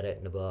probably read it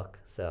in a book,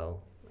 so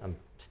I'm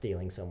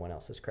stealing someone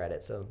else's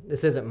credit. So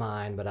this isn't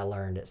mine, but I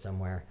learned it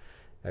somewhere.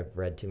 I've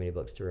read too many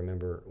books to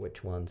remember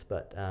which ones.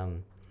 But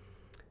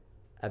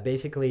I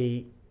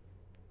basically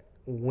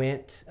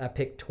I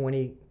picked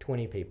 20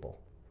 people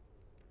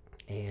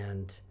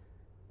and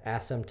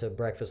asked them to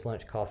breakfast,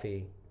 lunch,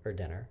 coffee, or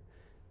dinner,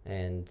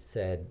 and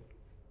said,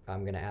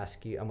 I'm going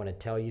to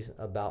tell you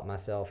about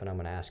myself, and I'm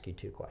going to ask you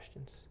 2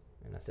 questions.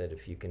 And I said,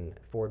 if you can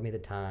afford me the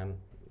time,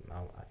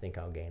 I think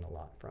I'll gain a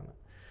lot from it.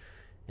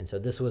 And so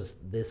this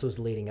was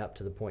leading up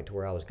to the point to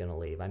where I was going to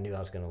leave. I knew I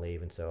was going to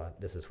leave, and so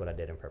this is what I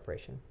did in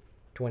preparation.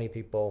 20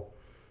 people,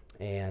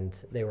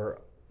 and they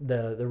were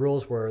the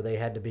rules were they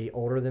had to be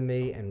older than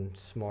me and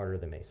smarter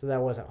than me. So that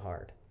wasn't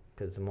hard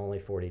because I'm only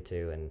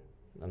 42 and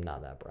I'm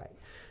not that bright.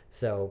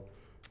 So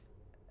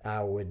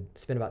I would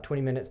spend about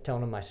 20 minutes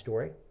telling them my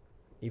story,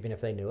 even if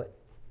they knew it.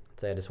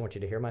 I'd say, I just want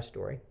you to hear my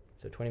story.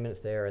 So 20 minutes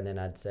there, and then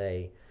I'd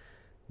say,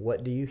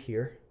 what do you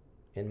hear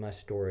in my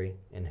story,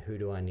 and who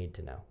do I need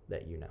to know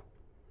that you know?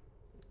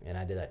 And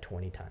I did that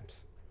 20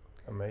 times.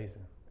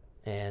 Amazing.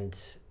 And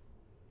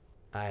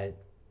I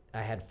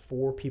had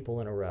 4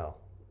 people in a row.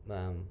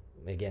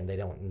 Again, they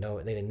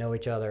didn't know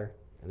each other.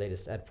 They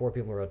just had 4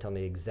 people in a row tell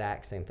me the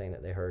exact same thing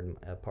that they heard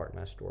a part of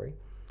my story.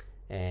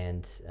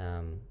 And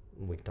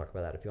we can talk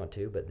about that if you want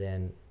to. But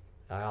then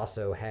I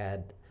also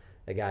had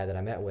a guy that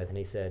I met with, and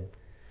he said,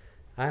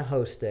 I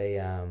host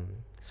a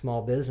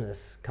small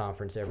business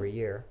conference every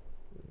year.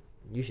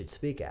 You should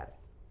speak at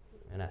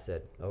it. And I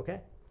said, okay.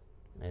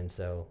 And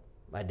so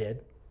I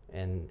did.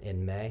 And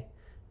in May,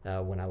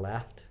 when I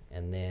left,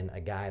 and then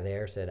a guy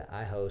there said,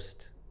 I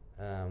host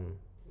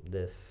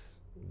this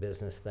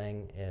business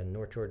thing in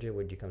North Georgia.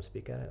 Would you come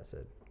speak at it? I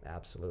said,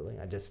 absolutely.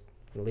 I just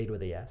lead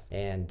with a yes.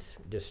 And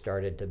just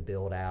started to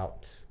build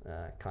out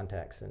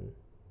contacts and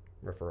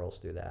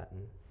referrals through that,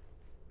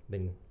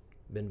 and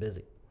been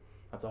busy.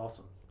 That's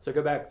awesome. So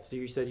go back. So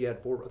you said you had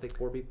 4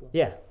 people?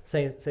 Yeah,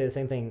 say the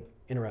same thing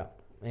in a row.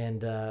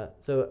 And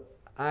so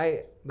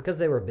because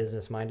they were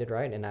business minded,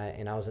 right? And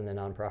I was in the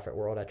nonprofit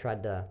world, I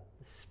tried to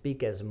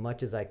speak as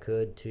much as I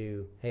could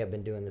to, hey, I've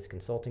been doing this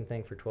consulting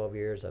thing for 12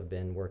 years. I've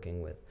been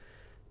working with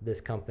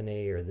this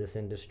company or this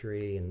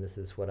industry, and this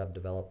is what I've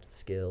developed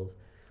skills.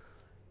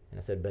 And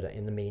I said, but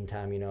in the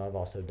meantime, I've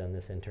also done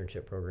this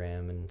internship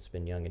program, and it's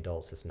been young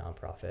adults, this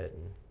nonprofit,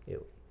 and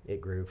it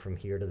grew from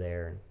here to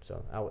there. And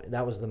so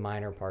that was the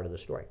minor part of the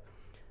story.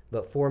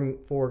 But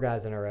four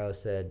guys in a row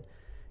said,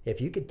 if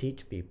you could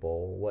teach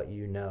people what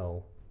you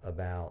know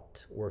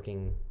about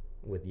working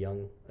with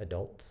young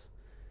adults,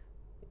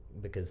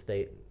 because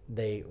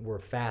they were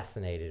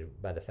fascinated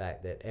by the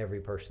fact that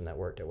every person that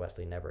worked at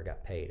Wesley never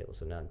got paid. It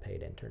was an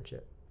unpaid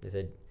internship. They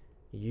said,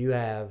 you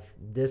have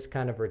this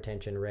kind of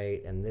retention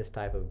rate and this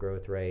type of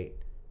growth rate,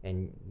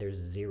 and there's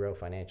zero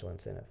financial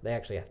incentive.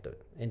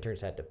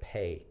 Interns had to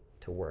pay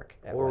to work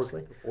at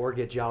Wesley. Or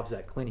get jobs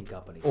at cleaning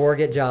companies. Or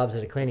get jobs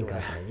at a cleaning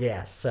company,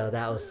 yes. So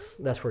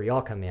that's where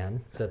y'all come in.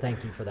 So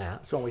thank you for that.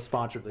 That's when we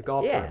sponsored the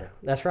golf tournament. Yeah,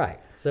 that's right.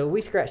 So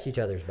we scratched each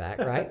other's back,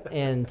 right?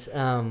 And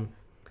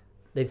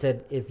They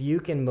said if you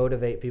can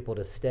motivate people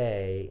to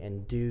stay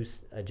and do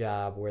a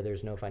job where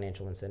there's no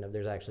financial incentive,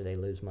 they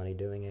lose money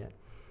doing it.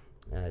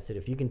 I said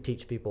if you can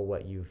teach people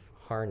what you've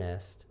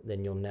harnessed,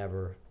 then you'll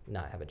never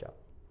not have a job.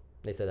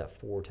 They said that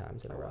 4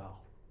 times in a row. Wow.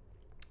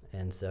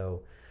 And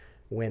so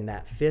when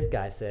that 5th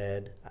guy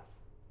said,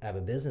 I have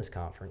a business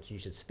conference, you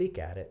should speak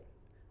at it,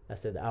 I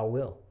said, I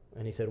will.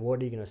 And he said, what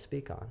are you going to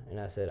speak on? And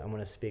I said, I'm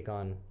going to speak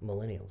on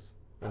millennials.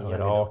 And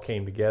It all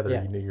came together.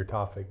 Yeah. You knew your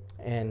topic.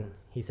 And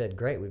he said,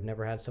 great, we've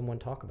never had someone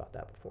talk about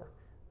that before.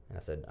 And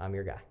I said, I'm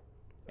your guy.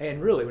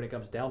 And really, when it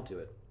comes down to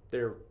it,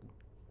 there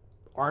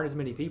aren't that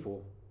many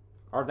people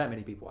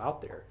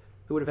out there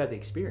who would have had the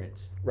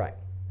experience Right.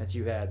 that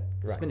you had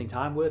Right. spending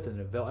time with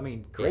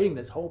and creating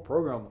this whole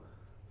program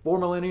for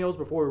millennials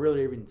before we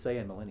really even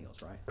saying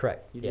millennials, right?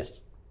 Correct. You Yeah.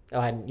 just Oh,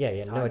 I had,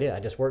 no Time. idea.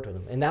 I just worked with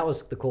him. And that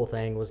was the cool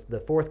thing was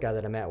the 4th guy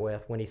that I met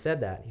with, when he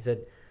said that, he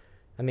said,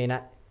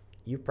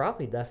 you've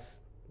probably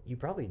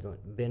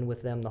been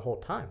with them the whole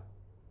time.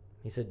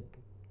 He said,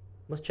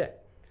 let's check.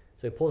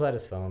 So he pulls out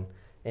his phone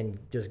and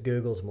just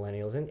Googles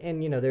millennials.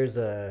 And there's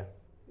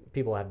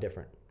people have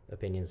different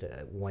opinions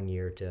 1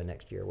 year to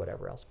next year,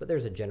 whatever else. But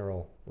there's a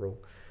general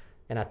rule.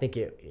 And I think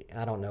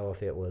I don't know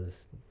if it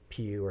was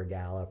Pew or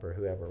Gallup or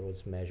whoever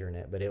was measuring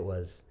it, but it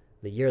was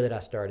the year that I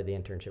started the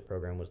internship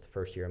program was the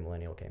first year a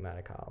millennial came out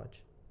of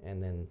college.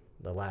 And then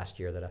the last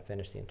year that I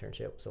finished the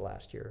internship was the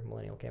last year a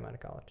millennial came out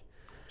of college.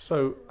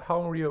 So how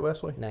long were you at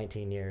Wesley?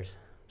 19 years.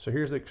 So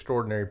here's the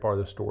extraordinary part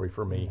of the story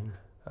for me.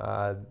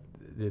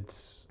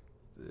 It's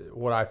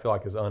what I feel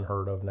like is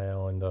unheard of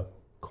now in the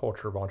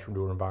culture of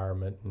entrepreneur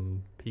environment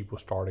and people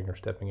starting or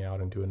stepping out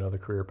into another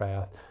career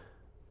path.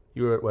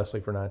 You were at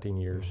Wesley for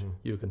 19 years.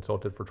 You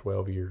consulted for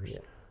 12 years. Yeah.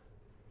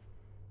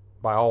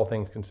 By all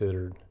things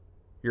considered,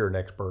 you're an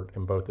expert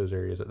in both those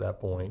areas at that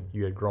point.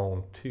 You had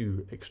grown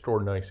 2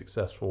 extraordinarily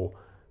successful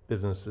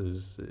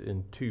businesses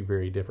in 2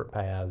 very different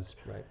paths.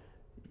 Right.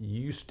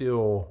 You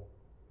still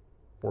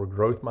were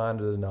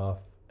growth-minded enough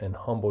and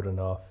humbled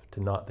enough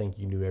to not think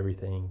you knew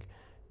everything.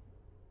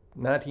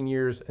 19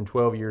 years and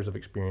 12 years of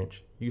experience,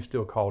 you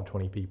still called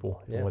 20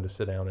 people and went to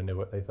sit down and know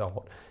what they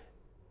thought.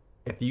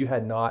 If you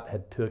had not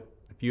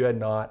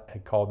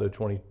called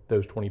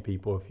those 20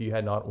 people, if you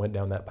had not went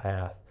down that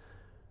path,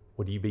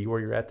 would you be where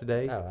you're at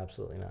today? Oh,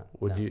 absolutely not.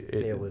 Would No. you?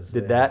 It was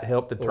did the that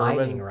help determine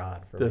lightning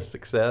rod for the me.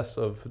 success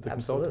of the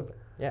consulting? Absolutely.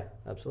 Yeah,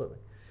 absolutely.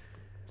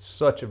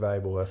 Such a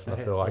valuable lesson,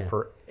 I feel like, Yeah.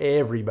 for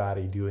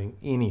everybody doing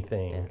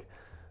anything,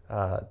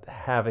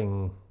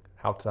 having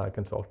outside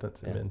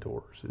consultants and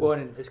mentors. Well,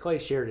 and as Clay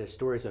shared his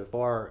story so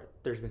far,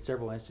 there's been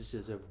several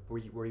instances of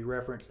where you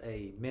reference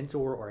a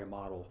mentor or a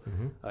model.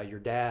 Your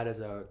dad as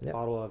a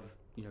model of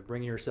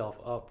bringing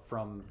yourself up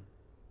from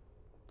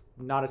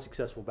not a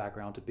successful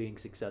background to being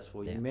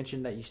successful. You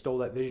mentioned that you stole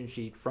that vision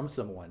sheet from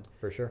someone.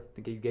 For sure. I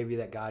think he gave you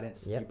that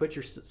guidance. Yep. You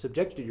put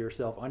subjected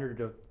yourself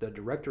under the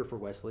director for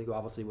Wesley, who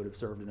obviously would have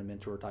served in a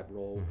mentor type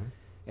role,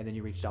 and then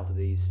you reached out to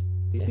these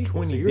people. So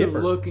 20 you're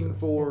different. looking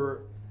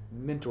for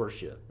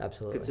mentorship.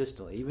 Absolutely.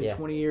 Consistently. Even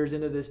 20 years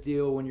into this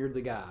deal, when you're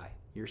the guy,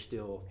 you're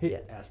still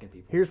asking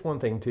people. Here's one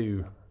thing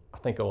too. I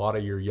think a lot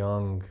of your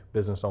young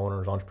business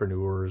owners,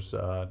 entrepreneurs,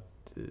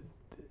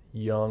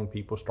 young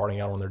people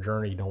starting out on their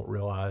journey don't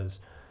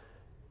realize.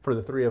 For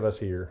the 3 of us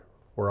here,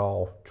 we're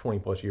all 20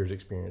 plus years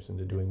experience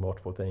into doing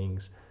multiple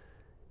things.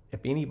 If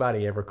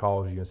anybody ever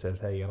calls you and says,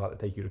 hey, I'd like to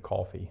take you to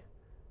coffee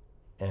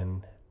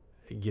and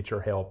get your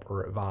help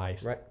or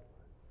advice,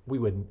 we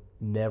would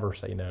never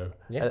say no.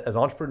 As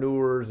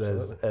entrepreneurs,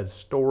 as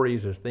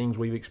stories, as things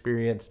we've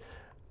experienced,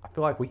 I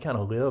feel like we kind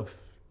of live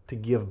to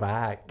give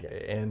back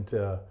and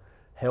to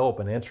help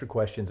and answer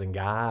questions and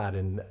guide.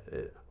 And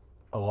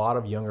a lot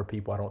of younger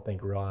people, I don't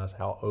think, realize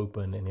how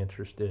open and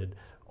interested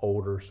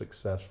older,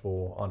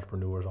 successful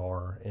entrepreneurs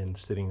are in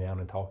sitting down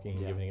and talking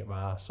and giving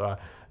advice. So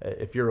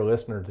if you're a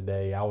listener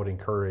today, I would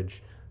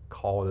encourage,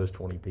 call those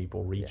 20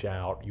 people, reach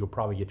out. You'll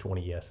probably get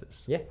 20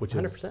 yeses. Yeah, which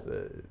 100%.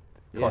 Is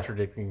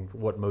contradicting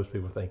what most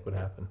people think would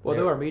happen. Well,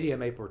 though our media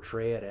may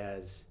portray it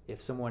as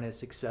if someone is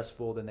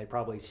successful, then they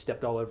probably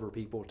stepped all over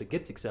people to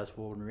get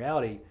successful. In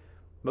reality,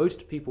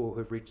 most people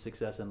who've reached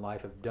success in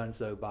life have done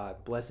so by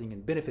blessing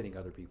and benefiting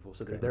other people.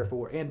 So they're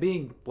therefore, and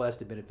being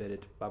blessed and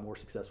benefited by more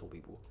successful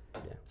people.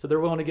 Yeah. So they're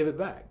willing to give it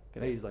back.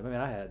 And he's like, man,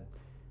 I had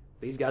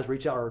these guys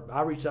reach out, or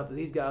I reached out to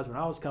these guys when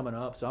I was coming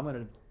up, so I'm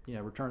going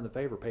to, return the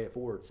favor, pay it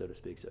forward, so to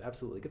speak. So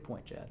absolutely, good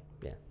point, Chad.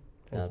 Yeah,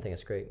 I think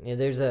it's great. Yeah,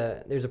 there's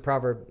a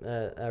proverb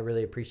I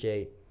really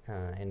appreciate,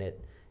 and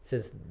it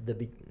says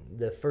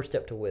the first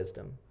step to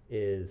wisdom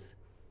is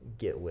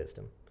get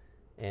wisdom.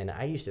 And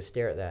I used to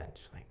stare at that,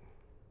 just like,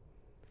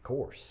 of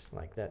course,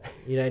 like that,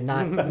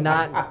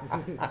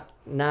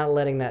 not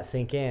letting that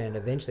sink in. And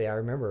eventually, I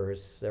remember it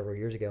was several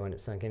years ago, and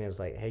it sunk in. It was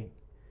like, hey,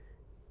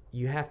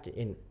 you have to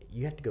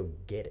go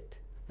get it.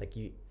 Like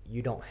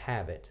you don't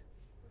have it,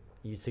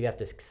 so you have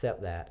to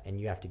accept that, and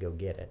you have to go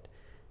get it.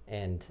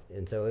 And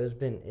so it's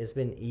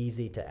been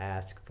easy to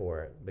ask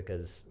for it,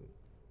 because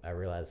I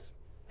realized,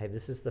 hey,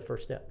 this is the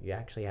first step. You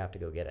actually have to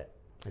go get it.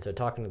 And so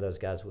talking to those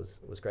guys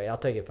was great. I'll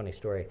tell you a funny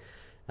story.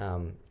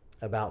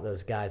 about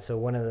those guys. So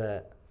one of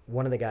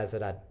the guys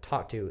that I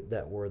talked to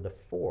that were the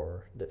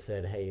 4 that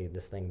said, hey,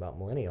 this thing about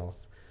millennials,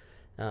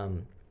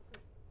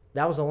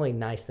 that was the only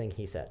nice thing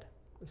he said.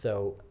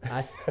 So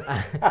I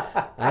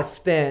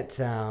spent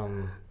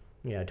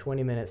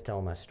 20 minutes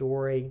telling my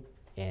story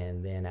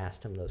and then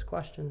asked him those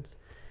questions.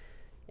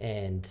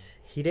 And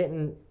he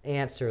didn't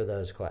answer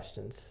those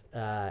questions.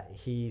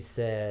 He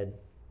said,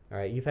 all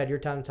right, you've had your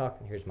time to talk,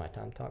 and here's my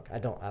time to talk. I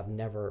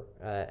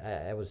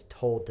was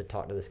told to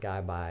talk to this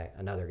guy by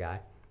another guy,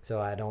 so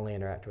I'd only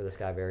interacted with this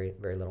guy very,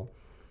 very little.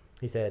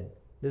 He said,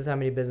 this is how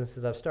many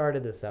businesses I've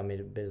started, this is how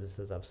many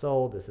businesses I've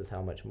sold, this is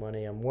how much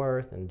money I'm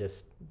worth, and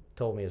just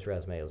told me his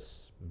resume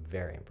was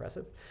very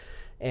impressive.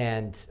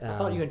 And I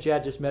thought you and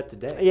Chad just met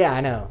today. Yeah, I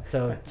know.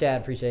 So,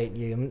 Chad, appreciate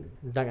you. I'm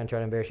not going to try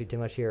to embarrass you too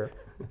much here.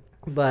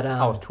 But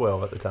I was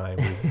 12 at the time.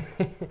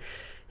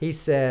 he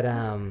said,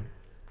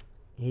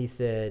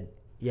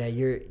 yeah,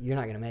 you're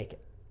not going to make it.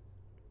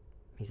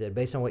 He said,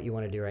 based on what you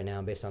want to do right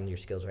now, based on your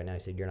skills right now, he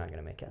said, you're not going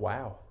to make it.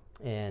 Wow.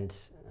 And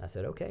I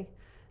said, okay.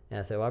 And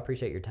I said, well, I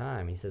appreciate your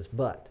time. He says,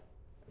 but,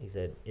 he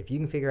said, if you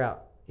can figure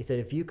out, he said,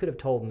 if you could have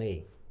told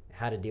me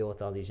how to deal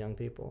with all these young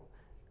people,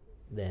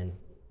 then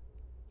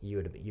you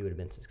would have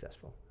been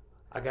successful.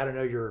 I got to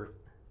know your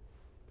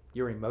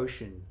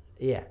emotion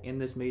Yeah. in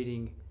this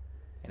meeting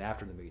and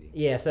after the meeting.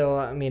 Yeah, so,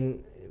 I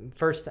mean,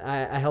 first,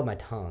 I held my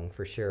tongue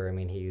for sure. I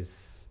mean,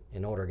 he's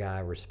an older guy,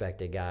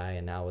 respected guy,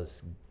 and I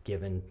was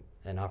given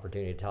an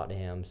opportunity to talk to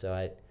him,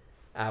 so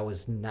I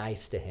was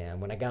nice to him.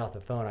 When I got off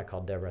the phone, I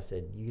called Deborah. I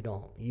said,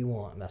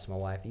 that's my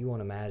wife. You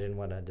won't imagine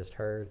what I just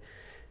heard.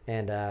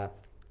 And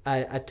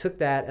I took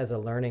that as a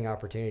learning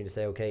opportunity to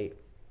say, okay,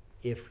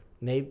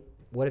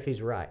 what if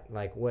he's right?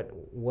 Like,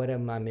 what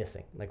am I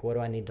missing? Like, what do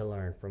I need to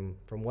learn from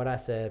what I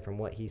said, from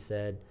what he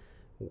said?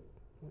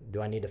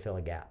 Do I need to fill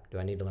a gap? Do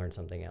I need to learn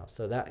something else?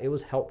 So that it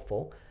was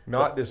helpful.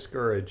 Not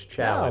discouraged,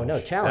 challenge. No,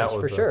 challenge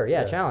for sure.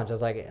 Yeah, challenge. I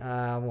was like,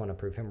 I want to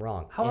prove him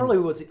wrong. How early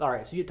was he? All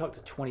right, so you talked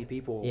to 20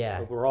 people. Yeah.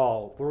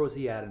 Overall, where was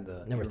he at in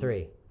the Number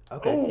 3.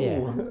 Okay.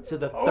 Yeah. So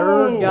the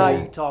third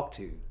guy you talked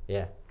to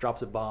Yeah.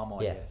 drops a bomb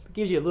on Yes. you. It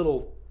gives you a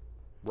little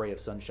ray of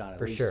sunshine at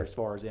For least sure. as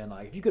far as in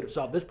like if you could have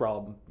solved this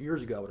problem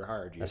years ago, I would have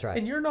hired you. That's right.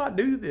 And you're not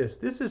new to this.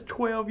 This is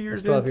 12 years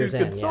It's 12 into years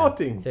in,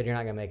 consulting. yeah. Said you're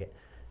not going to make it.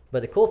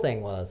 But the cool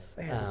thing was,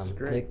 Man, this is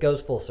great. it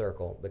goes full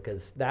circle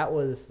because that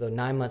was, so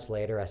 9 months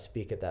later, I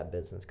speak at that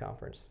business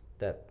conference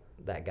that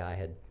guy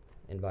had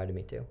invited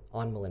me to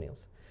on millennials.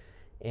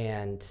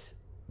 And,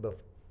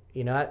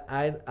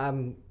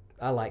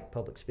 I like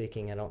public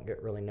speaking. I don't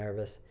get really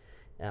nervous.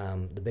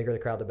 The bigger the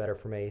crowd, the better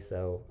for me.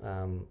 So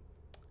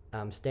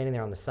I'm standing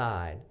there on the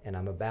side, and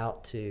I'm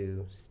about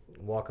to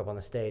walk up on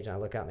the stage, and I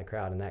look out in the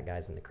crowd, and that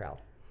guy's in the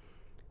crowd.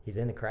 He's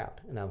in the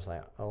crowd. And I was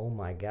like, oh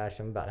my gosh,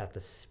 I'm about to have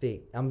to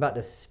speak. I'm about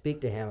to speak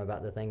to him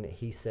about the thing that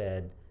he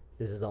said,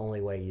 this is the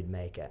only way you'd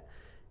make it.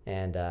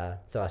 And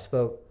so I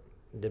spoke,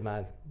 did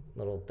my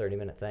little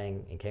 30-minute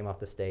thing, and came off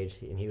the stage,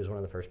 and he was one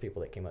of the first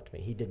people that came up to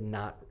me. He did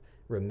not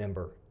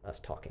remember us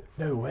talking.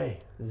 No way.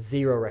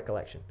 Zero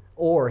recollection.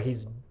 Or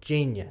he's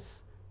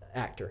genius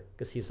actor,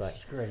 because he was like,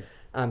 That's great.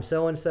 I'm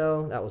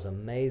so-and-so, that was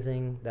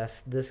amazing.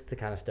 This the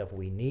kind of stuff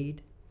we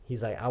need.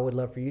 He's like, I would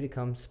love for you to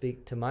come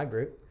speak to my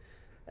group.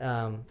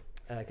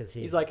 Because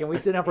He's like, can we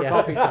sit down for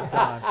coffee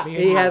sometime? Me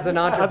and He you. has an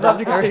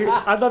entrepreneur.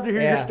 I'd love to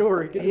hear your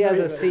story. Get to He has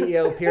know a you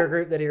better. CEO peer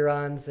group that he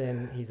runs,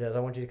 and he says, I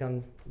want you to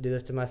come do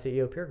this to my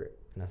CEO peer group.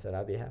 And I said,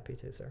 I'd be happy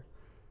to, sir.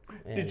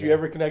 And, Did you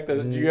ever connect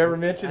those? Did you ever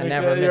mention I it?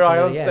 never You're like, mentioned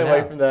I'll it. Yeah, stay no.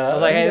 away from that. I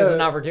was like, hey, this is Yeah.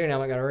 an opportunity. I'm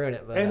not going to ruin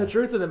it. But, And the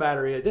truth of the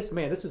matter is, this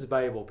is a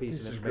valuable piece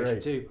This of is information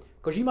great. too,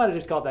 because you might have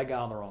just caught that guy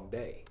on the wrong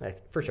day.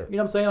 for sure. You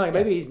know what I'm saying? Like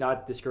maybe he's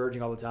not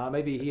discouraging all the time.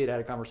 Maybe he had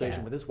a conversation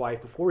Yeah. with his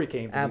wife before he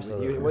came to meet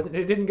with you. Absolutely.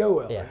 It didn't go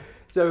well. Yeah.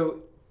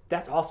 So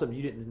that's awesome.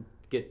 You didn't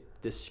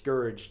get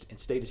discouraged and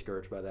stay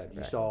discouraged by that. You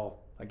Right. saw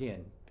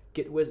again,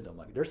 get wisdom.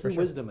 Like there's some For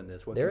sure. wisdom in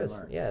this. What There you is.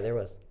 learn. Yeah, there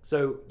was.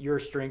 So you're a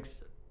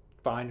strengths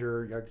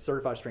finder, you're a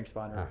certified strengths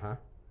finder. Uh-huh.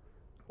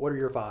 What are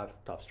your 5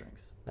 top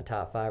strengths? My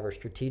top 5 are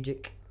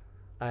strategic,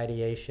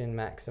 ideation,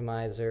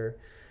 maximizer,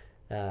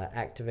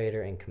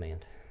 activator, and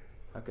command.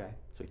 Okay.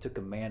 So you took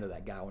command of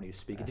that guy when he was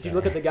speaking. That's Did you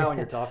right. look at the guy when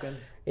you're talking?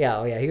 Yeah,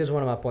 oh yeah, he was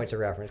one of my points of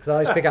reference. Because I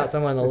always pick out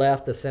someone on the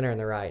left, the center, and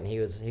the right, and he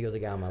was the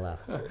guy on my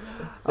left.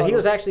 But he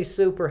was actually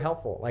super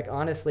helpful. Like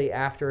honestly,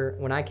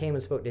 when I came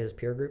and spoke to his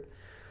peer group,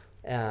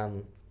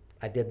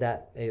 I did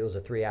that. It was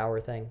a 3-hour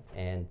thing,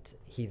 and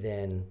he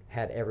then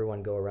had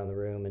everyone go around the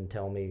room and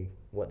tell me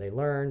what they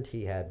learned.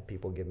 He had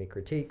people give me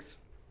critiques.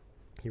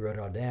 He wrote it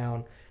all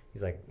down.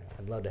 He's like,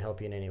 I'd love to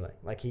help you in any way.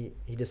 Like he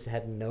just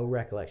had no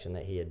recollection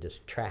that he had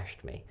just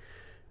trashed me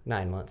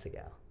 9 months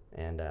ago.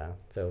 And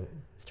so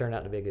it's turned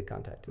out to be a good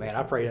contact. Man,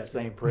 I pray that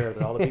same prayer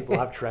that all the people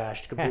I've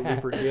trashed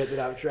completely forget that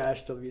I've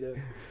trashed them, you know.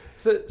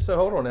 So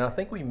hold on now. I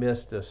think we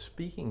missed a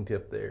speaking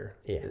tip there.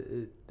 Yeah.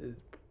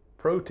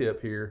 Pro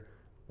tip here: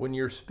 when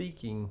you're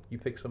speaking, you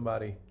pick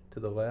somebody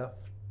to the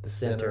left, the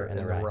center, and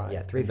the right.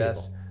 Yeah, 3 And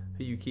that's people.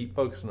 who you keep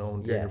focusing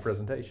on during your Yes.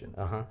 presentation.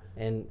 Uh-huh.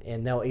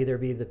 And they'll either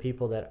be the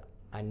people that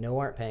I know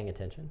aren't paying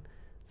attention,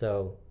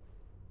 so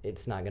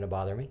it's not going to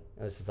bother me.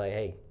 It's just like,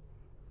 hey,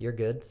 you're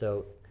good.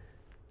 So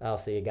I'll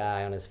see a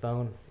guy on his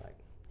phone, like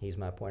he's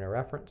my point of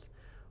reference,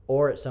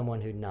 or it's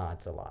someone who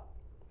nods a lot,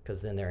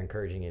 because then they're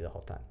encouraging you the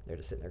whole time. They're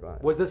just sitting there going.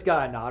 Was this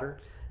guy a nodder?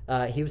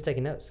 He was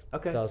taking notes.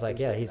 Okay. So I was like,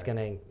 He was yeah, he's taking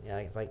gonna. Yeah,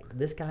 it's like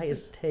this guy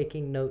is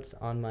taking notes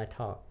on my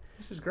talk.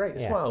 This is great.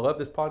 That's Yeah. why I love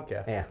this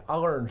podcast. Yeah. I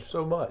learned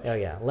so much. Oh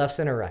yeah, left,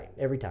 center, right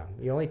every time.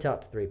 You only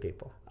talk to 3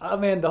 people. I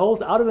mean, I'd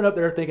have been up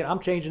there thinking, I'm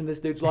changing this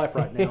dude's life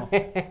right now.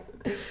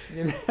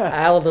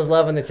 I was just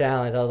loving the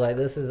challenge. I was like,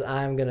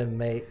 I'm gonna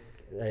make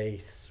a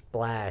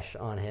splash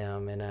on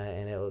him, and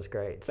it was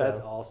great. So,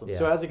 That's awesome. yeah.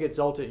 So as a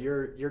consultant,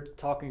 you're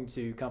talking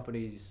to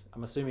companies,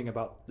 I'm assuming,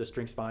 about the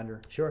Strengths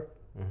Finder. Sure.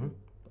 Mm-hmm.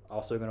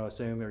 Also going to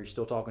assume, are you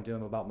still talking to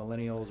them about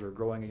millennials or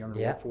growing a younger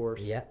Yeah.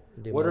 workforce? Yeah.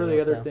 Do What are the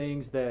millennials other now.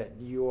 things that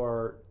you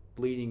are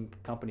leading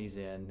companies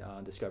in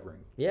discovering?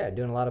 Yeah,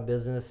 doing a lot of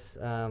business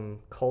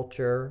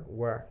culture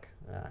work,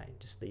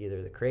 just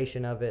either the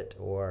creation of it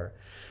or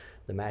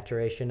the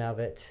maturation of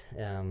it.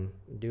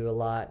 Do a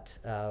lot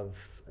of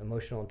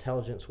emotional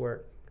intelligence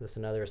work. That's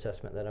another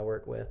assessment that I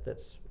work with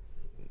that's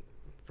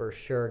for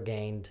sure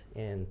gained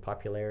in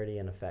popularity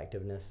and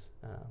effectiveness.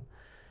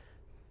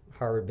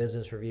 Harvard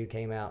Business Review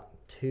came out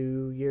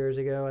 2 years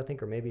ago, I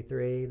think, or maybe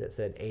 3, that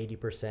said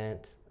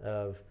 80%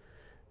 of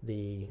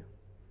the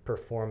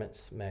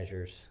performance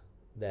measures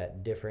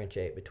that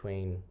differentiate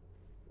between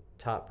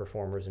top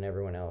performers and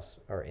everyone else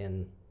are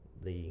in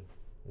the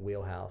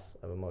wheelhouse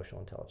of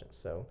emotional intelligence.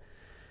 So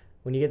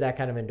when you get that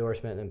kind of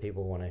endorsement, then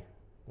people want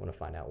to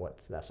find out what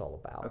that's all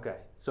about. Okay.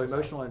 So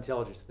emotional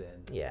intelligence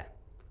then, Yeah,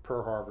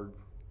 per Harvard,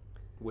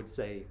 would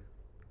say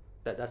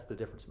that's the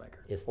difference maker.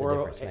 it's the Or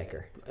difference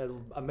maker.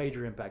 A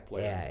major impact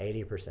player. Yeah,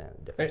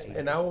 80% difference.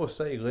 And I will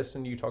say,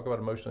 listen to you talk about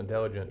emotional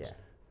intelligence Yeah.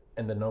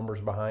 and the numbers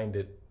behind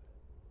it.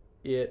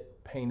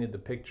 It painted the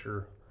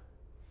picture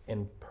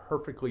and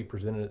perfectly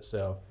presented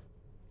itself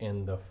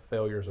in the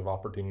failures of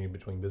opportunity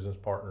between business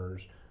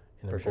partners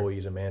and For sure.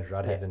 employees and managers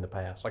I'd had Yeah. in the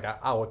past. Like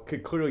I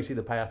could clearly see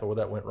the path of where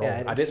that went wrong. Yeah,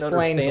 it I didn't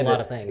explains understand a lot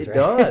it. of things, It right?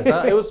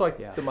 does. It was like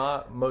Yeah.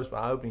 the most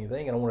eye-opening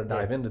thing, and I want to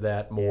dive Yeah. into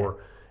that more.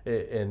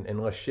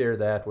 And let's share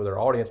that with our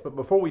audience. But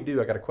before we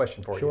do, I got a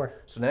question for you. Sure.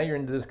 So now you're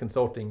into this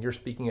consulting. You're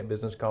speaking at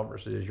business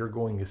conferences. You're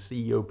going to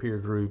CEO peer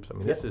groups. I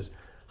mean, this is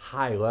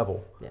high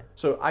level. Yeah.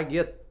 So I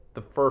get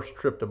the first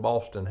trip to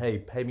Boston. Hey,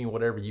 pay me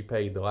whatever you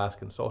paid the last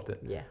consultant.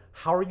 Yeah.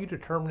 How are you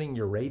determining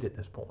your rate at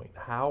this point?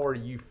 How are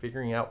you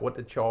figuring out what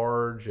to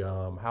charge?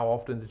 How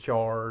often to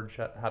charge?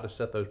 How to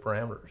set those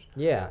parameters?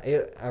 Yeah,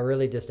 I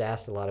really just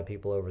asked a lot of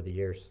people over the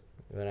years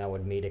when I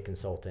would meet a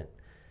consultant.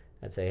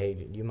 I'd say, hey,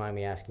 do you mind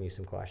me asking you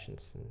some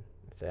questions? And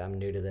I'd say, I'm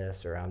new to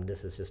this, or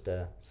this is just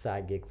a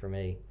side gig for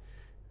me.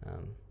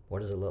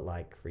 What does it look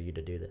like for you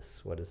to do this?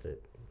 What is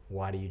it?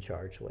 Why do you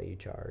charge the way you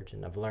charge?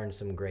 And I've learned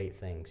some great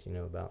things,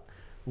 about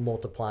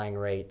multiplying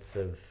rates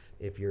of,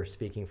 if you're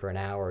speaking for an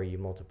hour, you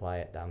multiply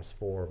it times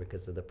 4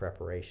 because of the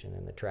preparation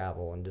and the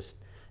travel and just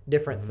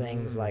different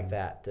things like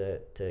that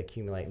to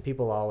accumulate. And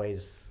people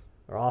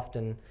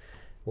often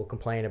will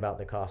complain about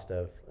the cost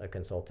of a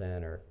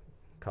consultant or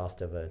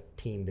cost of a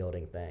team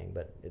building thing,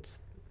 but it's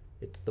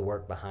the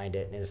work behind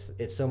it, and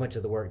it's so much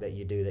of the work that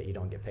you do that you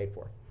don't get paid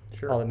for.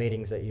 Sure. All the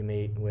meetings that you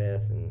meet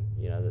with, and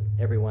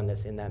everyone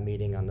that's in that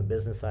meeting on the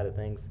business side of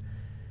things,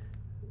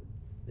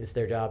 it's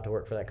their job to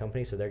work for that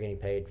company, so they're getting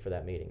paid for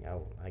that meeting.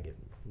 I get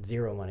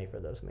zero money for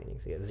those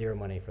meetings. You get zero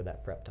money for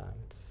that prep time.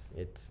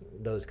 It's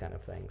those kind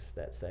of things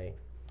that say,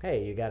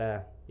 hey, you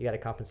gotta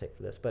compensate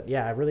for this. But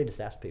yeah, I really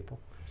just ask people.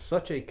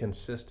 Such a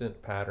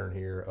consistent pattern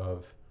here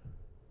of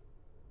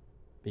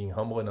being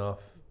humble enough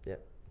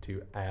Yep.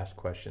 to ask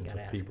questions Gotta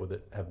of ask. people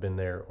that have been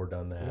there or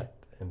done that, Yeah.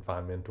 and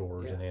find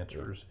mentors Yeah, and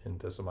answers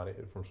into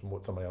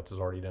what somebody else has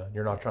already done.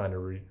 You're not trying to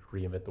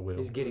reinvent the wheel.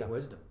 He's getting No.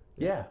 wisdom.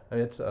 Yeah, I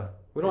mean,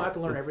 We don't have to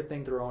learn it's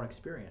everything through our own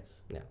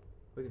experience. Yeah.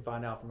 We can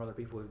find out from other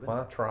people who've been Why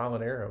there. not trial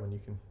and error when you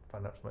can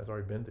find out somebody's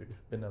already been down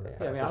that Yeah, path?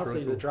 Yeah, I mean, That's honestly,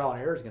 really the cool. trial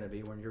and error is going to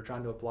be when you're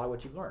trying to apply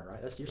what you've learned,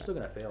 right? You're still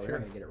going to fail. You're Sure.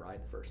 not going to get it right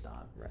the first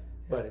time. Right.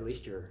 But at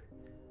least you're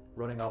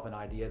running off an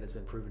idea that's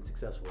been proven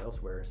successful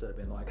elsewhere instead of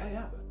being like, hey, I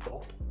have a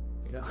thought.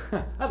 I have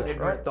an That's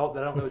ignorant right. thought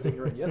that I don't know is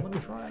ignorant yet. Let me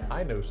try it.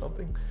 I know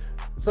something.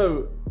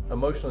 So,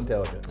 emotional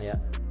intelligence. Yeah.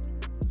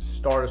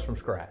 Start us from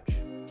scratch.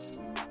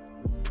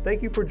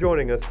 Thank you for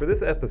joining us for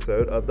this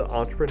episode of the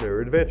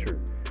Entrepreneur Adventure.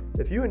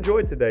 If you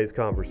enjoyed today's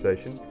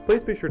conversation,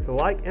 please be sure to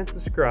like and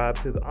subscribe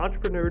to the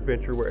Entrepreneur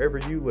Adventure wherever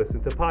you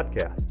listen to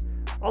podcasts.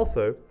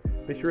 Also,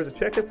 be sure to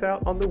check us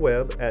out on the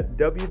web at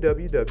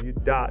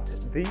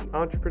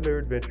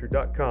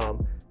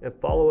www.theentrepreneuradventure.com and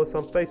follow us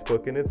on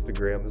Facebook and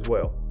Instagram as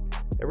well.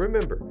 And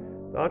remember,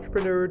 the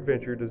Entrepreneur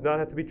Adventure does not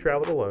have to be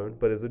traveled alone,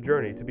 but is a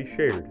journey to be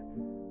shared.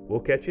 We'll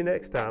catch you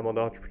next time on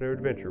Entrepreneur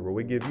Adventure, where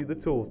we give you the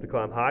tools to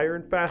climb higher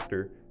and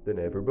faster than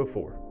ever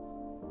before.